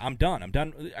can't. Nunez? I'm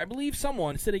done. I believe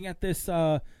someone sitting at this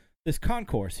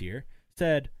concourse here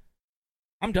said,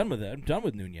 "I'm done with it. I'm done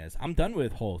with Nunez. I'm done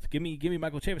with Holt. Give me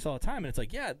Michael Chavis all the time." And it's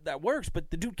like, yeah, that works,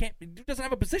 but the dude doesn't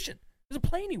have a position. He doesn't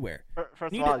play anywhere.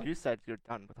 first You of all, did- you said you're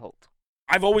done with Holt.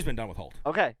 I've always been done with Holt.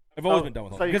 Okay. I've always been done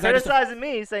with Holt. So you're Because I just- criticizing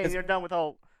me saying it's- you're done with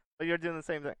Holt, but you're doing the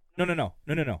same thing.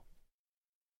 No.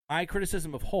 My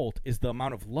criticism of Holt is the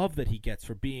amount of love that he gets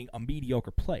for being a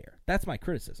mediocre player. That's my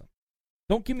criticism.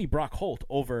 Don't give me Brock Holt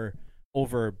over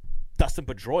Dustin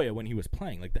Pedroia when he was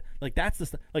playing. That's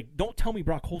the don't tell me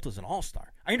Brock Holt is an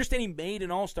all-star. I understand he made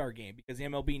an all-star game because the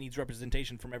MLB needs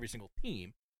representation from every single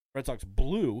team. Red Sox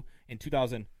blew in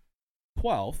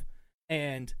 2012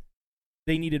 and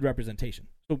they needed representation.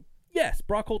 So yes,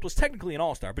 Brock Holt was technically an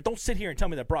all-star, but don't sit here and tell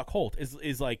me that Brock Holt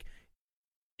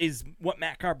is what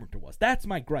Matt Carpenter was. That's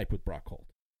my gripe with Brock Holt.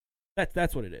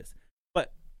 That's what it is.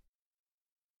 But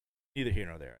neither here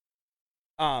nor there.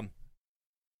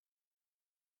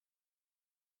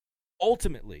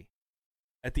 Ultimately,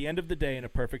 at the end of the day, in a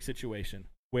perfect situation,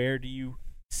 where do you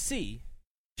see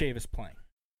Chavis playing?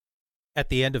 At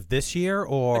the end of this year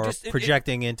or Just- it-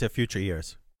 projecting into future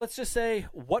years? Let's just say,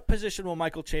 what position will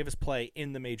Michael Chavis play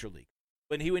in the major league?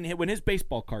 When his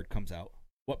baseball card comes out,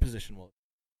 what position will it?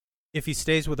 If he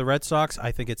stays with the Red Sox,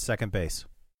 I think it's second base.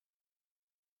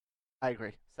 I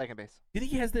agree. Second base. Do you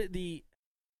think he has the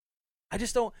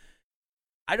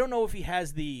I don't know if he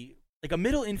has a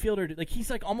middle infielder. Like, he's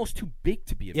almost too big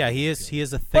to be a Yeah, middle he is. infielder. He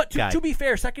is a thick But guy. to be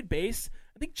fair, second base,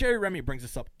 I think Jerry Remy brings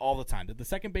this up all the time, that the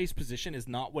second base position is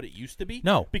not what it used to be.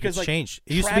 No, because it's changed.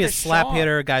 It used to be a Travis slap Shaw-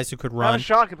 hitter, guys who could run. Travis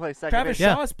Shaw can play second Travis base.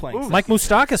 Yeah. Shaw's playing. Ooh. second Mike base.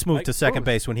 Moustakas moved Mike- to second Ooh.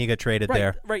 base when he got traded Right,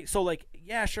 there. right. So,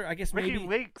 yeah, sure. I guess Ricky maybe.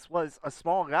 Weeks was a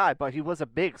small guy, but he was a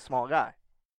big, small guy.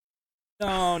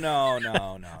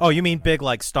 No. Oh, you mean big,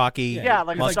 like stocky, Yeah,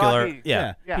 like a muscular? stocky-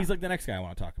 Yeah. Yeah. He's like the next guy I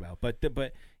want to talk about. But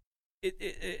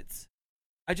it's.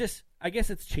 I guess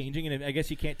it's changing, and I guess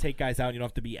you can't take guys out. You don't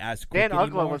have to be as quick Dan Ugla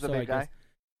anymore, was a so big I guy. guess-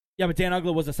 Yeah, but Dan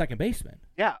Ugla was a second baseman.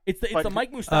 Yeah. It's But- the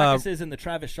Mike Moustakases and the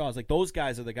Travis Shaws. Like, those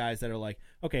guys are the guys that are like,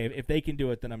 okay, if they can do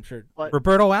it, then I'm sure. But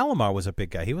Roberto Alomar was a big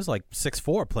guy. He was like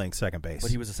 6'4", playing second base. But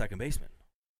he was a second baseman.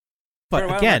 But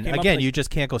Carolina again, came up, like- you just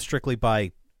can't go strictly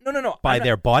by No.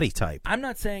 their body type. I'm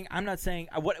not saying.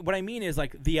 What I mean is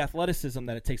like the athleticism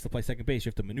that it takes to play second base. You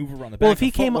have to maneuver around the back. Well, if he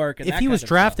the came, footwork, and if that he kind was of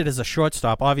drafted stuff. as a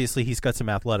shortstop, obviously he's got some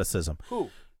athleticism.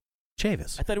 Who?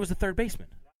 Chavis. I thought he was a third baseman.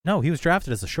 No, he was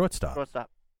drafted as a shortstop, Shortstop.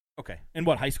 Okay. In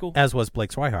what, high school? as was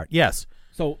Blake Swihart. Yes.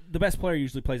 So the best player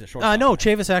usually plays at shortstop. No, right?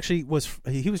 Chavis actually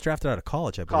he was drafted out of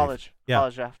college, I believe. College. Yeah.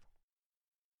 College draft.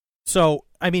 So,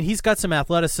 I mean, he's got some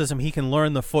athleticism. He can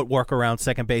learn the footwork around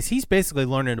second base. He's basically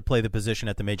learning to play the position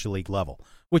at the major league level,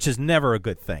 which is never a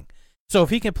good thing. So if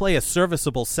he can play a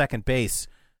serviceable second base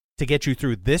to get you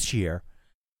through this year,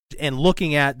 and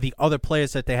looking at the other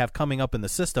players that they have coming up in the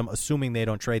system, assuming they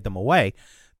don't trade them away,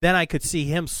 then I could see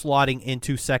him slotting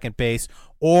into second base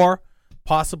or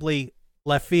possibly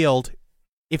left field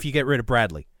if you get rid of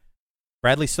Bradley.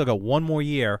 Bradley's still got one more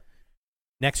year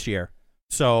next year.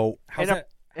 So How's In a- that?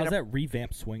 in How's a- that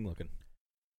revamped swing looking?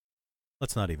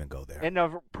 let's not even go there. In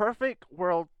a perfect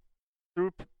world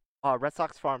through Red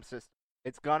Sox farm system,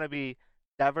 it's gonna be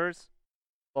Devers,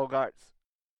 Bogarts,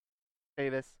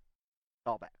 Davis,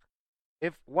 Dahlbeck.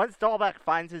 If once Dahlbeck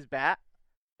finds his bat,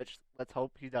 which let's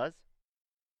hope he does,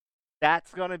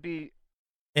 that's gonna be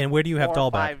And where do you have 4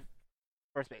 or Dahlbeck? 5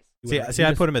 first base. See,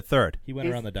 I put him at third. He went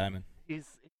He's- around the diamond.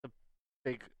 He's a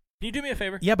big. Can you do me a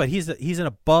favor? Yeah, but he's an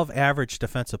above average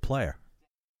defensive player.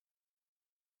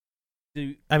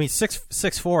 I mean,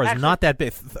 6'4" is Actually- not that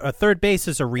big. A third base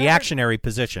is a reactionary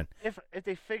position. If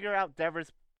they figure out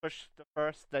Devers push the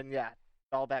first, then yeah,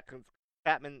 Dahlbeck,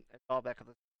 Chapman, and Dahlbeck.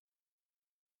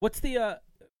 What's the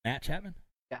Matt Chapman?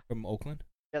 Yeah. From Oakland.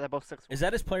 Yeah, they're both 6'4". Is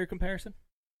that his player comparison?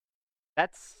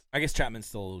 That's I guess Chapman's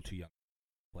still a little too young.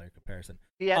 Player comparison.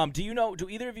 yeah. Do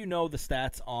either of you know the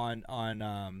stats on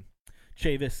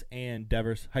Chavis and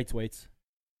Devers heights weights?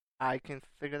 I can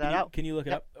figure that out. Can you look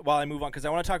it Yep. up while I move on? Because I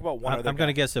want to talk about one other. I'm going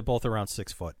to guy. guess they're both around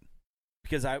 6 foot.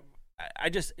 Because I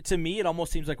just, to me, it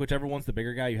almost seems like whichever one's the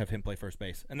bigger guy, you have him play first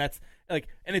base, and that's like,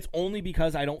 and it's only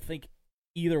because I don't think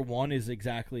either one is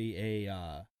exactly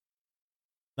a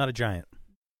Not a giant.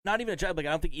 not even a job. Like I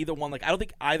don't think either one. Like I don't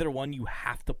think either one you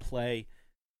have to play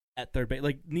at third base.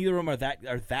 Like neither of them are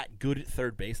that good at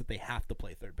third base that they have to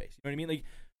play third base. You know what I mean? Like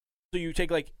so you take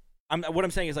like what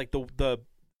I'm saying is like the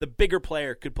bigger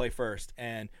player could play first,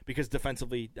 and because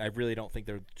defensively I really don't think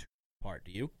they're too apart.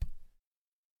 Do you?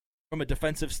 From a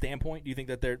defensive standpoint, do you think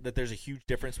that there's a huge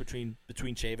difference between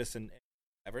Chavis and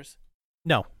Evers?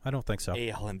 No, I don't think so.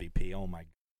 AL MVP. Oh my!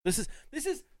 This is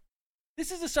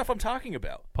the stuff I'm talking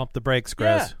about. Pump the brakes,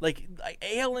 Graz. Yeah, like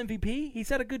AL MVP. He's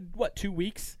had a good 2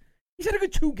 weeks. He's had a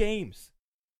good 2 games.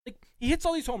 Like he hits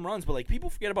all these home runs, but like people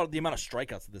forget about the amount of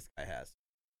strikeouts that this guy has.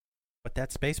 But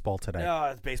that's baseball today. Oh,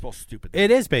 it's baseball stupid. It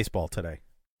is baseball today.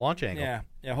 Launch angle.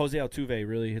 Yeah. Jose Altuve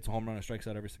really hits a home run and strikes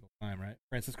out every single time, right?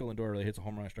 Francisco Lindor really hits a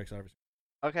home run and strikes out every single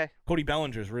time. Okay, Cody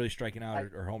Bellinger's really striking out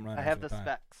or home run. I every have the single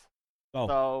time. specs. Oh,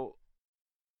 So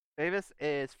Davis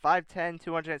is 5'10",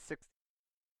 260,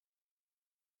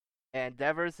 and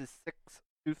Devers is 6'2",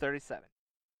 237.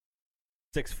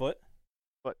 6 foot.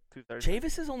 But 237.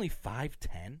 Chavis is only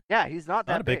 5'10". Yeah, he's not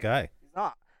that Not a big guy. He's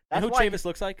not. You That's know who why Chavis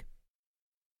looks like?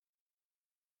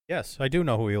 Yes, I do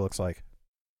know who he looks like.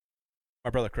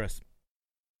 My brother Chris.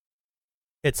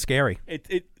 It's scary. It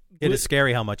It is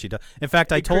scary how much he does. In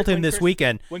fact, I Hey, told Chris- him when this Chris-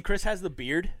 weekend. when Chris has the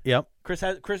beard. Yep.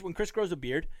 When Chris grows a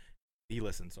beard, he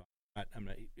listens. So I'm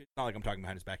not. It's not like I'm talking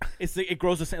behind his back. It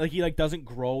grows the same. Like he doesn't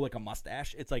grow like a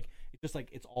mustache. It's just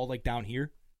it's all like down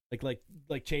here, like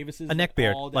Chavis's A neck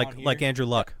beard, all down like here. Andrew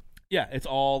Luck. Yeah, it's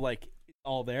all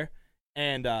there,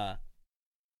 and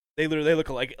they look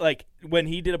alike. Like when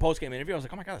he did a post game interview, I was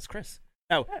like, oh my god, that's Chris.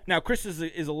 Now Chris is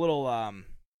a little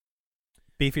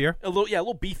Beefier. a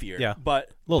little beefier. Yeah. but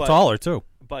A little taller, too.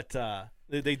 But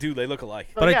they look alike.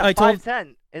 So But yeah, I told-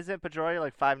 5'10". Isn't Pedroia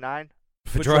like 5'9"?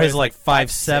 Pedroia's like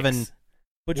 5'7",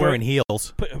 Pedroia- wearing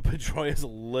heels. Pedroia's a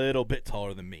little bit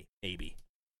taller than me, maybe.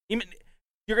 Even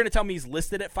you're gonna tell me he's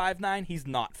listed at 5'9"? He's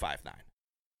not 5'9".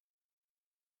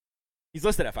 He's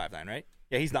listed at 5'9", right?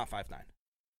 Yeah, he's not 5'9".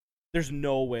 There's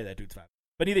no way that dude's 5'9".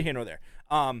 But neither here nor there.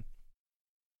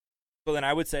 So then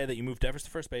I would say that you move Devers to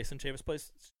first base and Chavis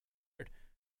plays third.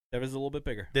 Devers is a little bit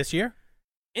bigger. This year?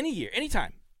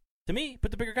 Anytime. To me, put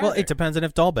the bigger guy Well, there. it depends on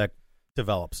if Dahlbeck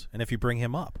develops and if you bring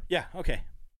him up. Yeah, okay.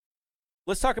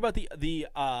 Let's talk about the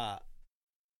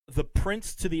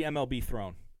prince to the MLB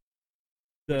throne.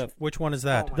 Which one is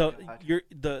that? Oh my The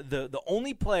God. the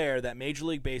only player that Major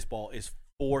League Baseball is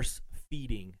force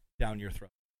feeding down your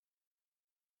throat.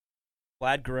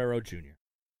 Vlad Guerrero Jr.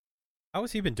 How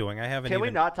has he been doing? I haven't Can we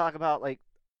even... not talk about like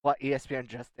what ESPN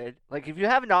just did? Like, if you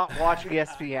have not watched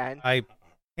ESPN, I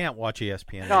Can't watch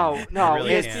ESPN. No, anymore. no, I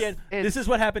really it's- can't. This is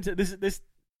what happened to this.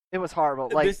 It was horrible.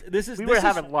 Like we were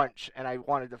having lunch, and I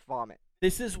wanted to vomit.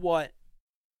 This is what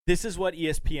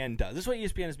ESPN does. This is what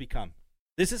ESPN has become.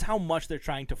 This is how much they're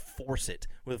trying to force it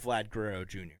with Vlad Guerrero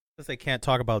Jr. Because they can't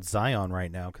talk about Zion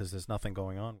right now because there's nothing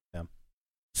going on with them.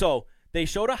 So they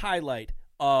showed a highlight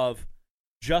of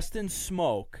Justin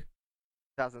Smoke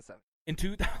 2007. in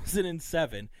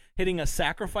 2007 hitting a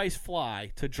sacrifice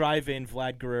fly to drive in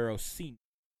Vlad Guerrero Sr.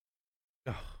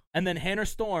 And then Hannah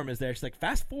Storm is there. She's like,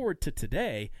 fast forward to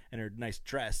today, in her nice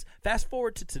dress. Fast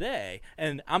forward to today,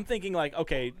 and I'm thinking like,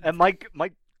 okay. And Mike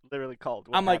literally called.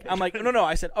 I'm like, no.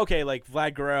 I said, okay, like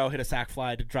Vlad Guerrero hit a sac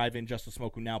fly to drive in Justin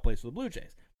Smoke, who now plays for the Blue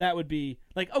Jays. That would be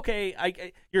like,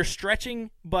 okay, you're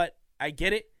stretching, but I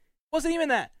get it. Wasn't even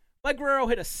that. Vlad Guerrero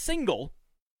hit a single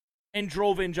and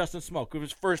drove in Justin Smoke. It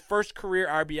was first career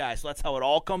RBI, so that's how it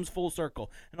all comes full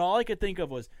circle. And all I could think of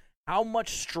was how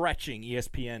much stretching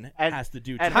ESPN has to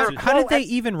do. and How did they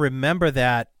even remember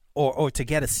that or to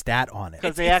get a stat on it?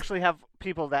 Because they actually have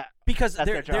people that because that's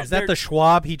their job. Is that the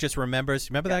Schwab? He just remembers.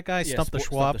 Remember that guy? Yeah, Stump the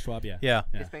Schwab? Stump the Schwab, Yeah.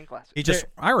 It's been classic. He just.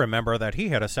 I remember that he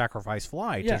had a sacrifice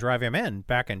fly Yeah. to drive him in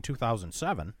back in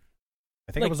 2007.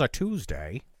 I think it was a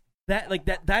Tuesday.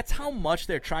 That's how much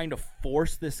they're trying to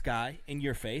force this guy in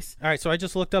your face. All right, so I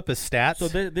just looked up his stats. So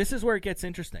this is where it gets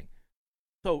interesting.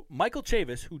 So Michael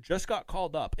Chavis, who just got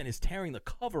called up and is tearing the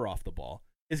cover off the ball,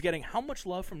 is getting how much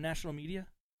love from national media?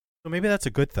 So maybe that's a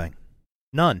good thing.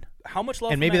 None. How much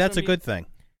love? And from maybe that's a national good thing.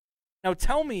 Now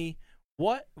tell me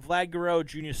what Vlad Guerrero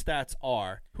Jr.'s stats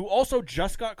are, who also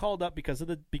just got called up because of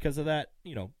that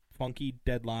funky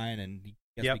deadline and he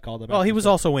gets to be called up. Well, he was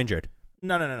also injured.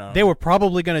 No. They were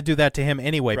probably going to do that to him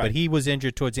anyway, Right. but he was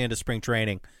injured towards the end of spring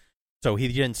training, so he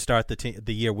didn't start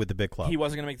the year with the big club. He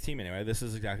wasn't going to make the team anyway. This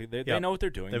is exactly they know what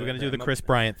they're doing. They were going to do They're- the Chris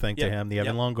Bryant thing to Yep. him, the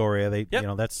Evan Yep. Longoria.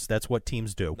 Yep. That's what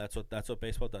teams do. That's what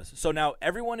baseball does. So now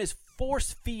everyone is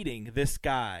force feeding this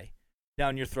guy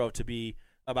down your throat to be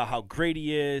about how great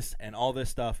he is and all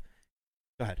this stuff.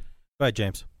 Go ahead. Go ahead,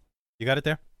 James. You got it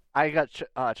there? I got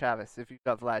Chavis. If you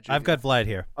got Vlad, Jr. I've got Vlad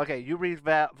here. Okay, you read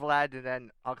Vlad, and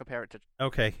then I'll compare it to.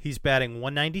 Okay, he's batting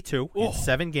 192 in Oh.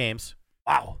 7 games.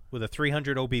 Wow. With a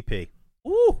 300 OBP.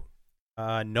 Ooh.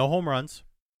 No home runs,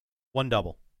 1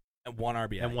 double, And 1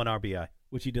 RBI. and 1 RBI.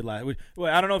 Which he did last.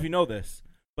 Well, I don't know if you know this,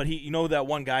 but that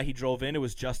one guy he drove in, it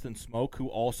was Justin Smoke, who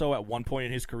also at one point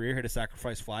in his career hit a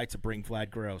sacrifice fly to bring Vlad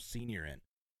Guerrero Sr. in.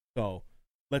 So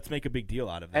let's make a big deal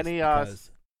out of this. Any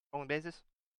because stolen bases?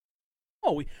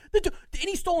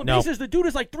 any stolen No. bases? The dude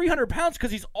is like 300 pounds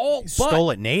because he's all He butt. stole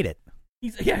it and ate it.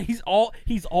 He's all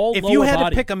If lower you had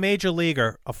body. to pick a major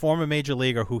leaguer, a former major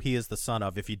leaguer who he is the son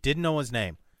of, if you didn't know his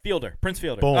name, Fielder, Prince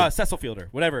Fielder, Boom. Cecil Fielder,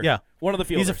 whatever. Yeah. One of the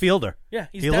fielders. he's a fielder. Yeah,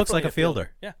 he's He looks like definitely a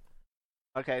fielder. Yeah.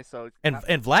 Okay, so And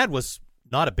Vlad was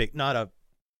not a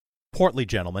portly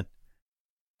gentleman.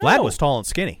 Vlad No. was tall and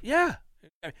skinny. Yeah.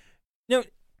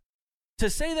 To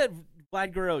say that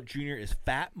Vlad Guerrero Jr. is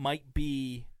fat might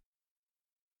be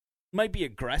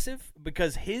aggressive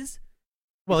because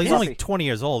Well, he's His- only 20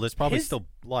 years old. There's probably his- still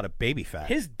a lot of baby fat.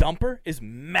 his dumper is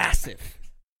massive.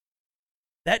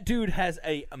 That dude has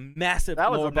a massive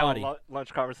that was lower a body.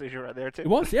 lunch conversation right there too. It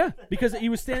was, yeah, because he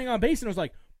was standing on base and it was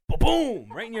like,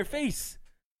 boom, right in your face.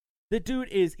 The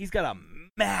dude he's got a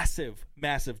massive,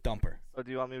 massive dumper. So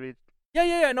do you want me to read?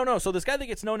 Yeah. No. So this guy that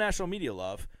gets no national media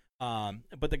love,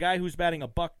 but the guy who's batting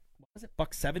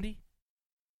 $170?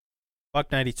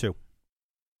 $192.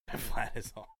 Flat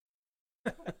is all.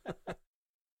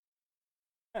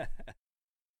 Go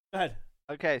ahead.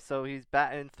 Okay, so he's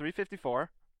batting 354,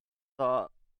 the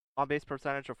on-base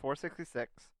percentage of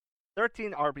 466,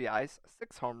 13 RBIs,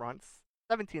 6 home runs,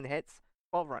 17 hits,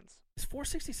 12 runs. Is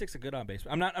 466 a good on base?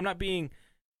 I'm not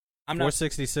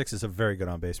 466 is a very good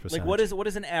on base percentage. like what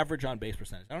is an average on base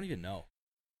percentage? I don't even know.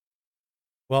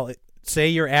 Well, say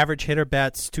your average hitter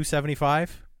bats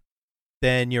 275,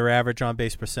 then your average on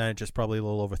base percentage is probably a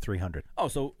little over 300. Oh,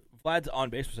 so Vlad's on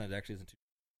base percentage actually isn't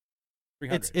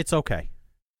 300. It's okay.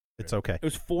 It's okay. It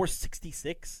was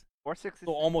 466. 466.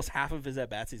 So almost half of his at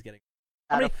bats he's getting.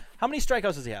 Out of How many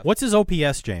strikeouts does he have? What's his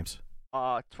OPS, James?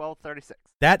 1236.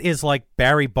 That is like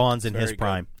Barry Bonds in That's his very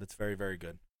prime. good. That's very, very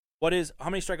good. How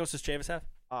many strikeouts does Chavis have?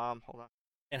 Hold on.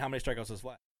 And how many strikeouts does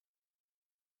Vlad?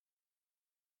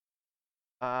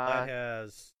 That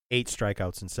has 8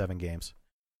 strikeouts in 7 games.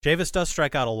 Chavis does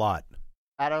strike out a lot.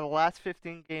 Out of the last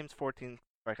 15 games, 14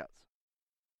 strikeouts.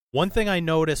 One thing I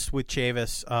noticed with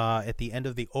Chavis at the end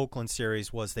of the Oakland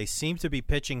series was they seemed to be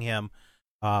pitching him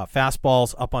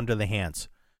fastballs up under the hands,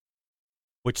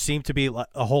 which seemed to be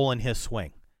a hole in his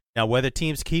swing. Now, whether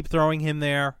teams keep throwing him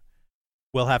there,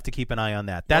 we'll have to keep an eye on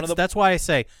that. That's why I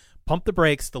say pump the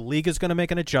brakes. The league is going to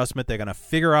make an adjustment. They're going to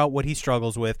figure out what he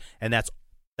struggles with, and that's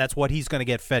what he's going to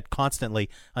get fed constantly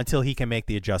until he can make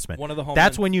the adjustment.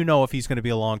 That's when you know if he's going to be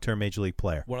a long-term major league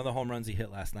player. One of the home runs he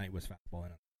hit last night was fastball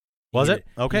in it. Was it?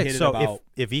 Okay, so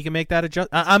if he can make that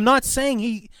adjustment, I'm not saying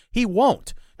he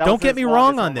won't. Don't get me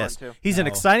wrong on this. He's an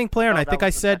exciting player, and I think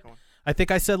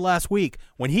I said last week,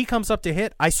 when he comes up to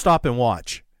hit, I stop and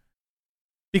watch.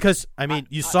 Because, I mean,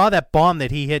 you saw that bomb that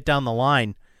he hit down the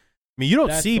line. I mean, you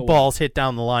don't see balls hit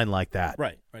down the line like that.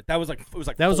 Right. That was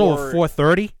was over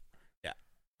 430. Yeah,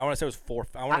 I want to say it was 4.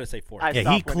 I wanted to say 4.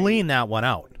 Yeah, he cleaned that one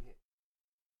out.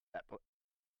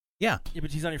 Yeah,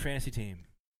 but he's on your fantasy team.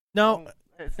 No,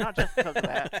 it's not just because of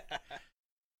that.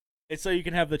 It's so you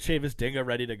can have the Chavis Dinga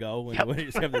ready to go when you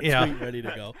just have the tweet ready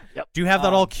to go. Yep. Do you have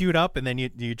that all queued up and then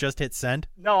you just hit send?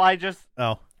 No, I just.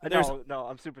 Oh. No,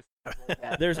 I'm super.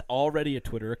 There's already a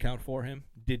Twitter account for him.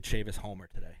 Did Chavis homer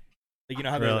today? Like, you know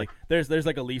how they're Really? like, there's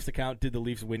like a Leafs account. Did the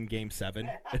Leafs win Game 7?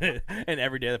 And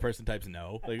every day the person types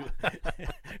no, like,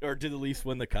 or did the Leafs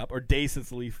win the cup? Or days since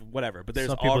the Leafs, whatever. But there's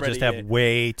some people already just have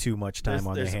way too much time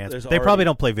on their hands. They already, probably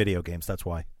don't play video games. That's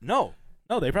why. No,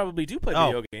 they probably do play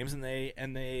video games, and they.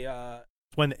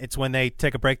 It's when they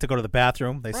take a break to go to the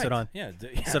bathroom. They sit on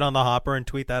sit on the hopper and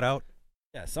tweet that out.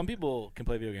 Yeah, some people can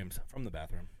play video games from the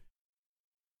bathroom.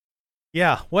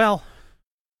 Yeah, well,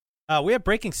 we have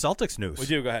breaking Celtics news. We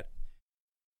do. Go ahead.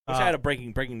 Wish I had a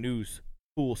breaking news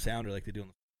cool sounder like they do.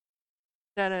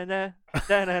 Da-na-na.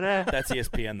 That's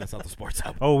ESPN. That's not the Sports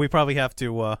Hub. Oh, we probably have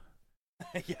to.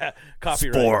 Yeah,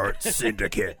 copyright. Sports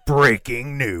Syndicate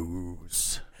breaking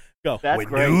news. Go. That's when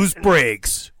great. news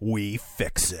breaks, we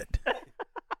fix it.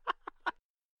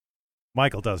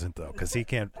 Michael doesn't though, because he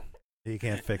can't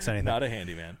fix anything. Not a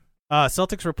handyman.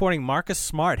 Celtics reporting Marcus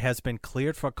Smart has been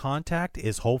cleared for contact,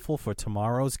 is hopeful for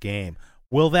tomorrow's game.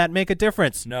 Will that make a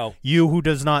difference? No. You who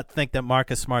does not think that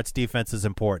Marcus Smart's defense is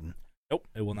important. Nope,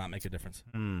 it will not make a difference.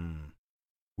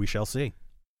 We shall see.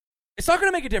 It's not going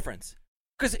to make a difference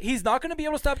because he's not going to be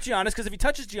able to stop Giannis. Because if he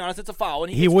touches Giannis, it's a foul,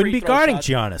 and he wouldn't be guarding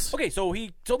Giannis. Okay, so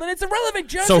then it's irrelevant.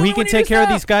 Giannis so he can take care of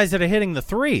these guys that are hitting the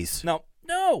threes. No.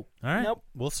 All right. Nope.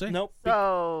 We'll see. Nope.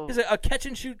 So, is it a catch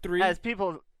and shoot 3? As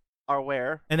people are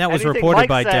aware, and that was anything reported Mike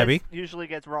by says Debbie. Usually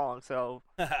gets wrong. So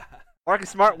Marcus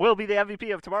Smart will be the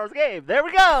MVP of tomorrow's game. There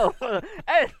we go.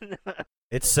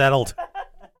 It's settled.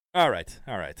 All right.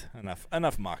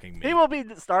 Enough mocking me. He will be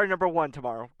star number 1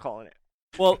 tomorrow. Calling it.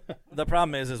 Well, the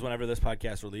problem is whenever this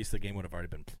podcast released, the game would have already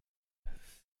been.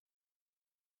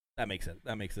 That makes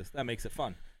it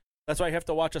fun. That's why you have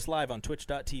to watch us live on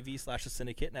twitch.tv/the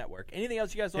Syndicate Network. Anything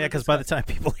else you guys want to because by the time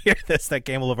people hear this, that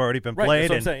game will have already been right, played. That's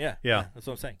what I'm saying, yeah. That's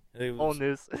what I'm saying. Old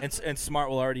news. And Smart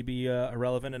will already be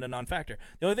irrelevant and a non-factor.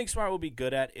 The only thing Smart will be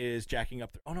good at is jacking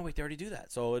up. Oh, no, wait, they already do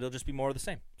that. So it'll just be more of the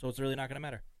same. So it's really not going to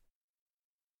matter.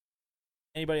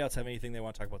 Anybody else have anything they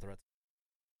want to talk about the Red Sox?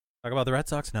 Talk about the Red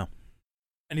Sox? No.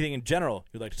 Anything in general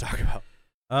you'd like to talk about?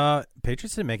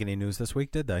 Patriots didn't make any news this week,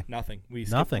 did they? Nothing.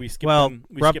 Nothing. We skipped well, them.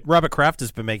 Robert Kraft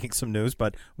has been making some news,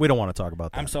 but we don't want to talk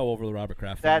about that. I'm so over the Robert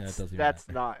Kraft. That's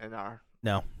not in our.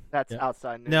 No. That's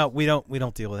outside news. No, we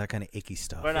don't deal with that kind of icky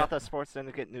stuff. We're not the Sports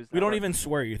Syndicate news. We don't even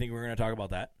swear. You think we're going to talk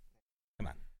about that? Come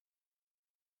on.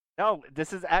 No,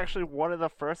 this is actually one of the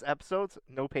first episodes.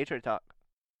 No Patriot talk.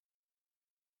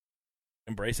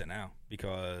 Embrace it now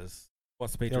because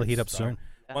once the It'll Patriots heat up start, soon.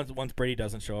 Once Brady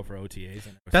doesn't show up for OTAs,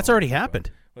 That's already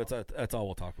happened. That's all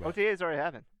we'll talk about. OTAs already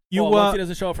happened. Once he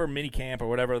doesn't show up for mini camp or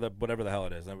whatever the hell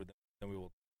it is, then we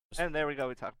will. And there we go.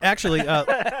 We talk.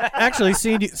 Actually,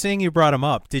 seeing you brought him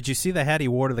up, did you see the hat he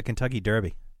wore to the Kentucky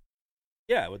Derby?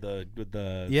 Yeah, with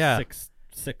the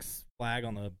 6 flag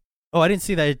on the. Oh, I didn't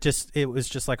see that. It was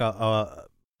just like a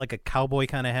cowboy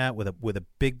kind of hat with a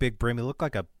big brim. It looked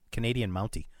like a Canadian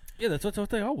Mountie. Yeah, that's what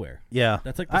they all wear. Yeah,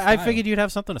 that's like. I figured you'd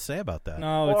have something to say about that.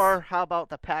 No, or how about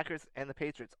the Packers and the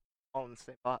Patriots all in the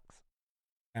same box?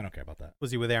 I don't care about that. Was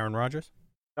he with Aaron Rodgers?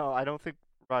 No, I don't think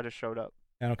Rodgers showed up.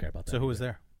 I don't care about that. So who was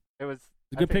there? It was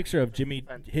a good picture of Jimmy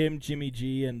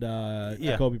G, and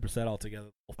Jacoby Brissett all together.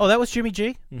 Oh, that was Jimmy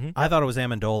G? Mm-hmm. I thought it was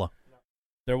Amendola.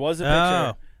 There was a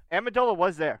picture. Amendola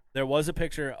was there. There was a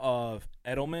picture of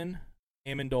Edelman,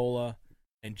 Amendola,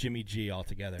 and Jimmy G all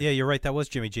together. Yeah, you're right. That was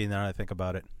Jimmy G. Now that I think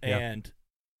about it. And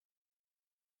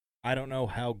I don't know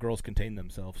how girls contain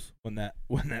themselves when that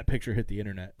picture hit the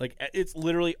internet. Like, it's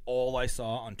literally all I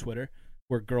saw on Twitter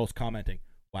were girls commenting,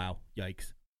 "Wow,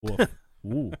 yikes, woof,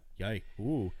 ooh, yike,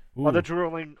 ooh." Other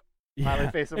drooling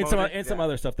smiley face emoji. And some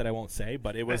other stuff that I won't say,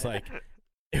 but it was like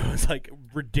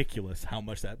ridiculous how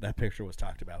much that picture was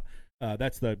talked about.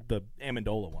 That's the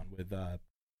Amendola one with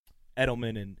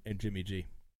Edelman and Jimmy G.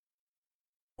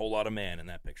 Whole lot of man in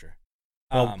that picture.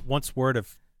 Well, once word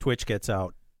of Twitch gets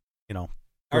out,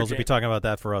 girls will be talking about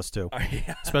that for us too,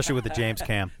 especially with the James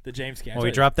Cam. The James Cam. When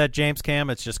we drop that James Cam,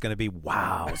 it's just going to be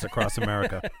wows across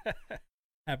America.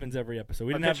 Happens every episode.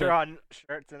 We A didn't have picture on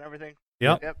shirts and everything.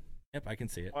 Yep. Yep, I can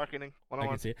see it. Marketing I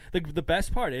 101. can see it. The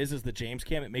best part is the James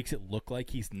Cam. It makes it look like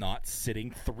he's not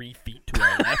sitting 3 feet to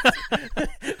our left.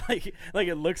 like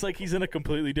it looks like he's in a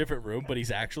completely different room, but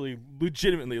he's actually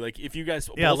legitimately like if you guys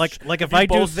like if I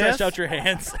do both this, stretch out your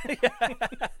hands.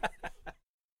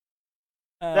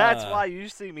 That's why you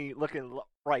see me looking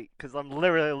right, because I'm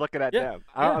literally looking at them.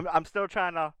 I'm still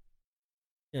trying to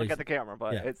look at the camera,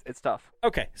 but it's tough.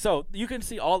 Okay, so you can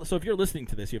see all. So if you're listening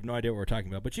to this, you have no idea what we're talking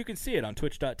about, but you can see it on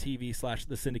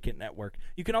twitch.tv/The Syndicate Network.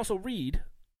 You can also read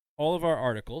all of our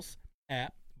articles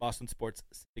at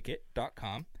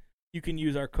bostonsportssyndicate.com. You can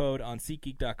use our code on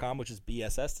SeatGeek.com, which is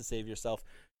BSS, to save yourself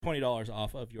 $20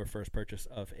 off of your first purchase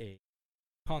of a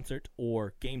concert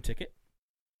or game ticket.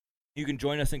 You can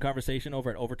join us in conversation over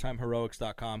at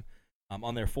overtimeheroics.com.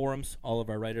 On their forums, all of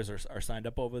our writers are signed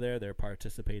up over there. They're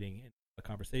participating in the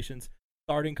conversations,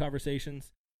 starting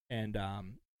conversations, and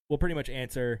we'll pretty much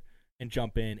answer and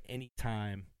jump in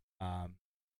anytime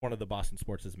one of the Boston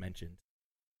sports is mentioned.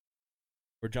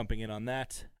 We're jumping in on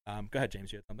that. Go ahead,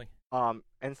 James. You had something?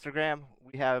 Instagram,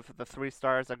 we have the 3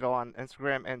 stars that go on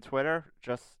Instagram and Twitter.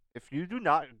 Just if you do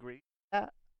not agree with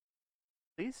that,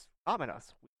 please comment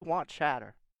us. We want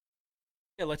chatter.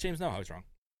 Yeah, let James know how he's wrong.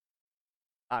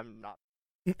 I'm not.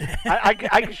 I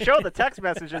can show the text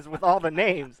messages with all the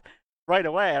names right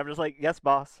away. I'm just like, yes,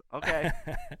 boss. Okay.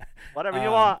 Whatever you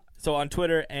want. So on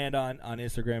Twitter and on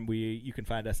Instagram, you can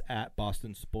find us at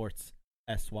Boston Sports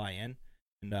SYN.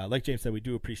 And like James said, we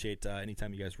do appreciate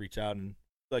anytime you guys reach out and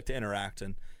like to interact.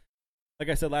 And like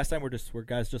I said last time, we're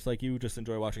guys just like you, just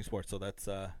enjoy watching sports. So that's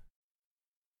join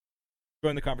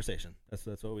the conversation. That's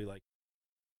what we like.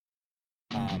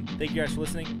 Thank you guys for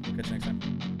listening. We'll catch you next time.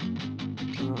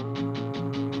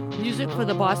 Music for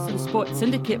the Boston Sports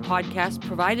Syndicate podcast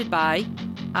provided by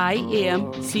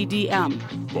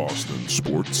IAMCDM. Boston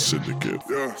Sports Syndicate.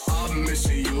 I'm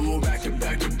missing you back to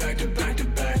back to back to back to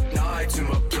back nights in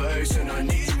my place, and I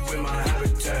need you in my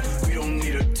habitat. We don't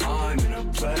need a time and a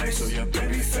place, so yeah,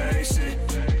 baby, face it.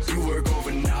 You work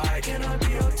overnight, can I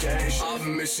be your day?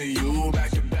 I'm missing you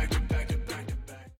back to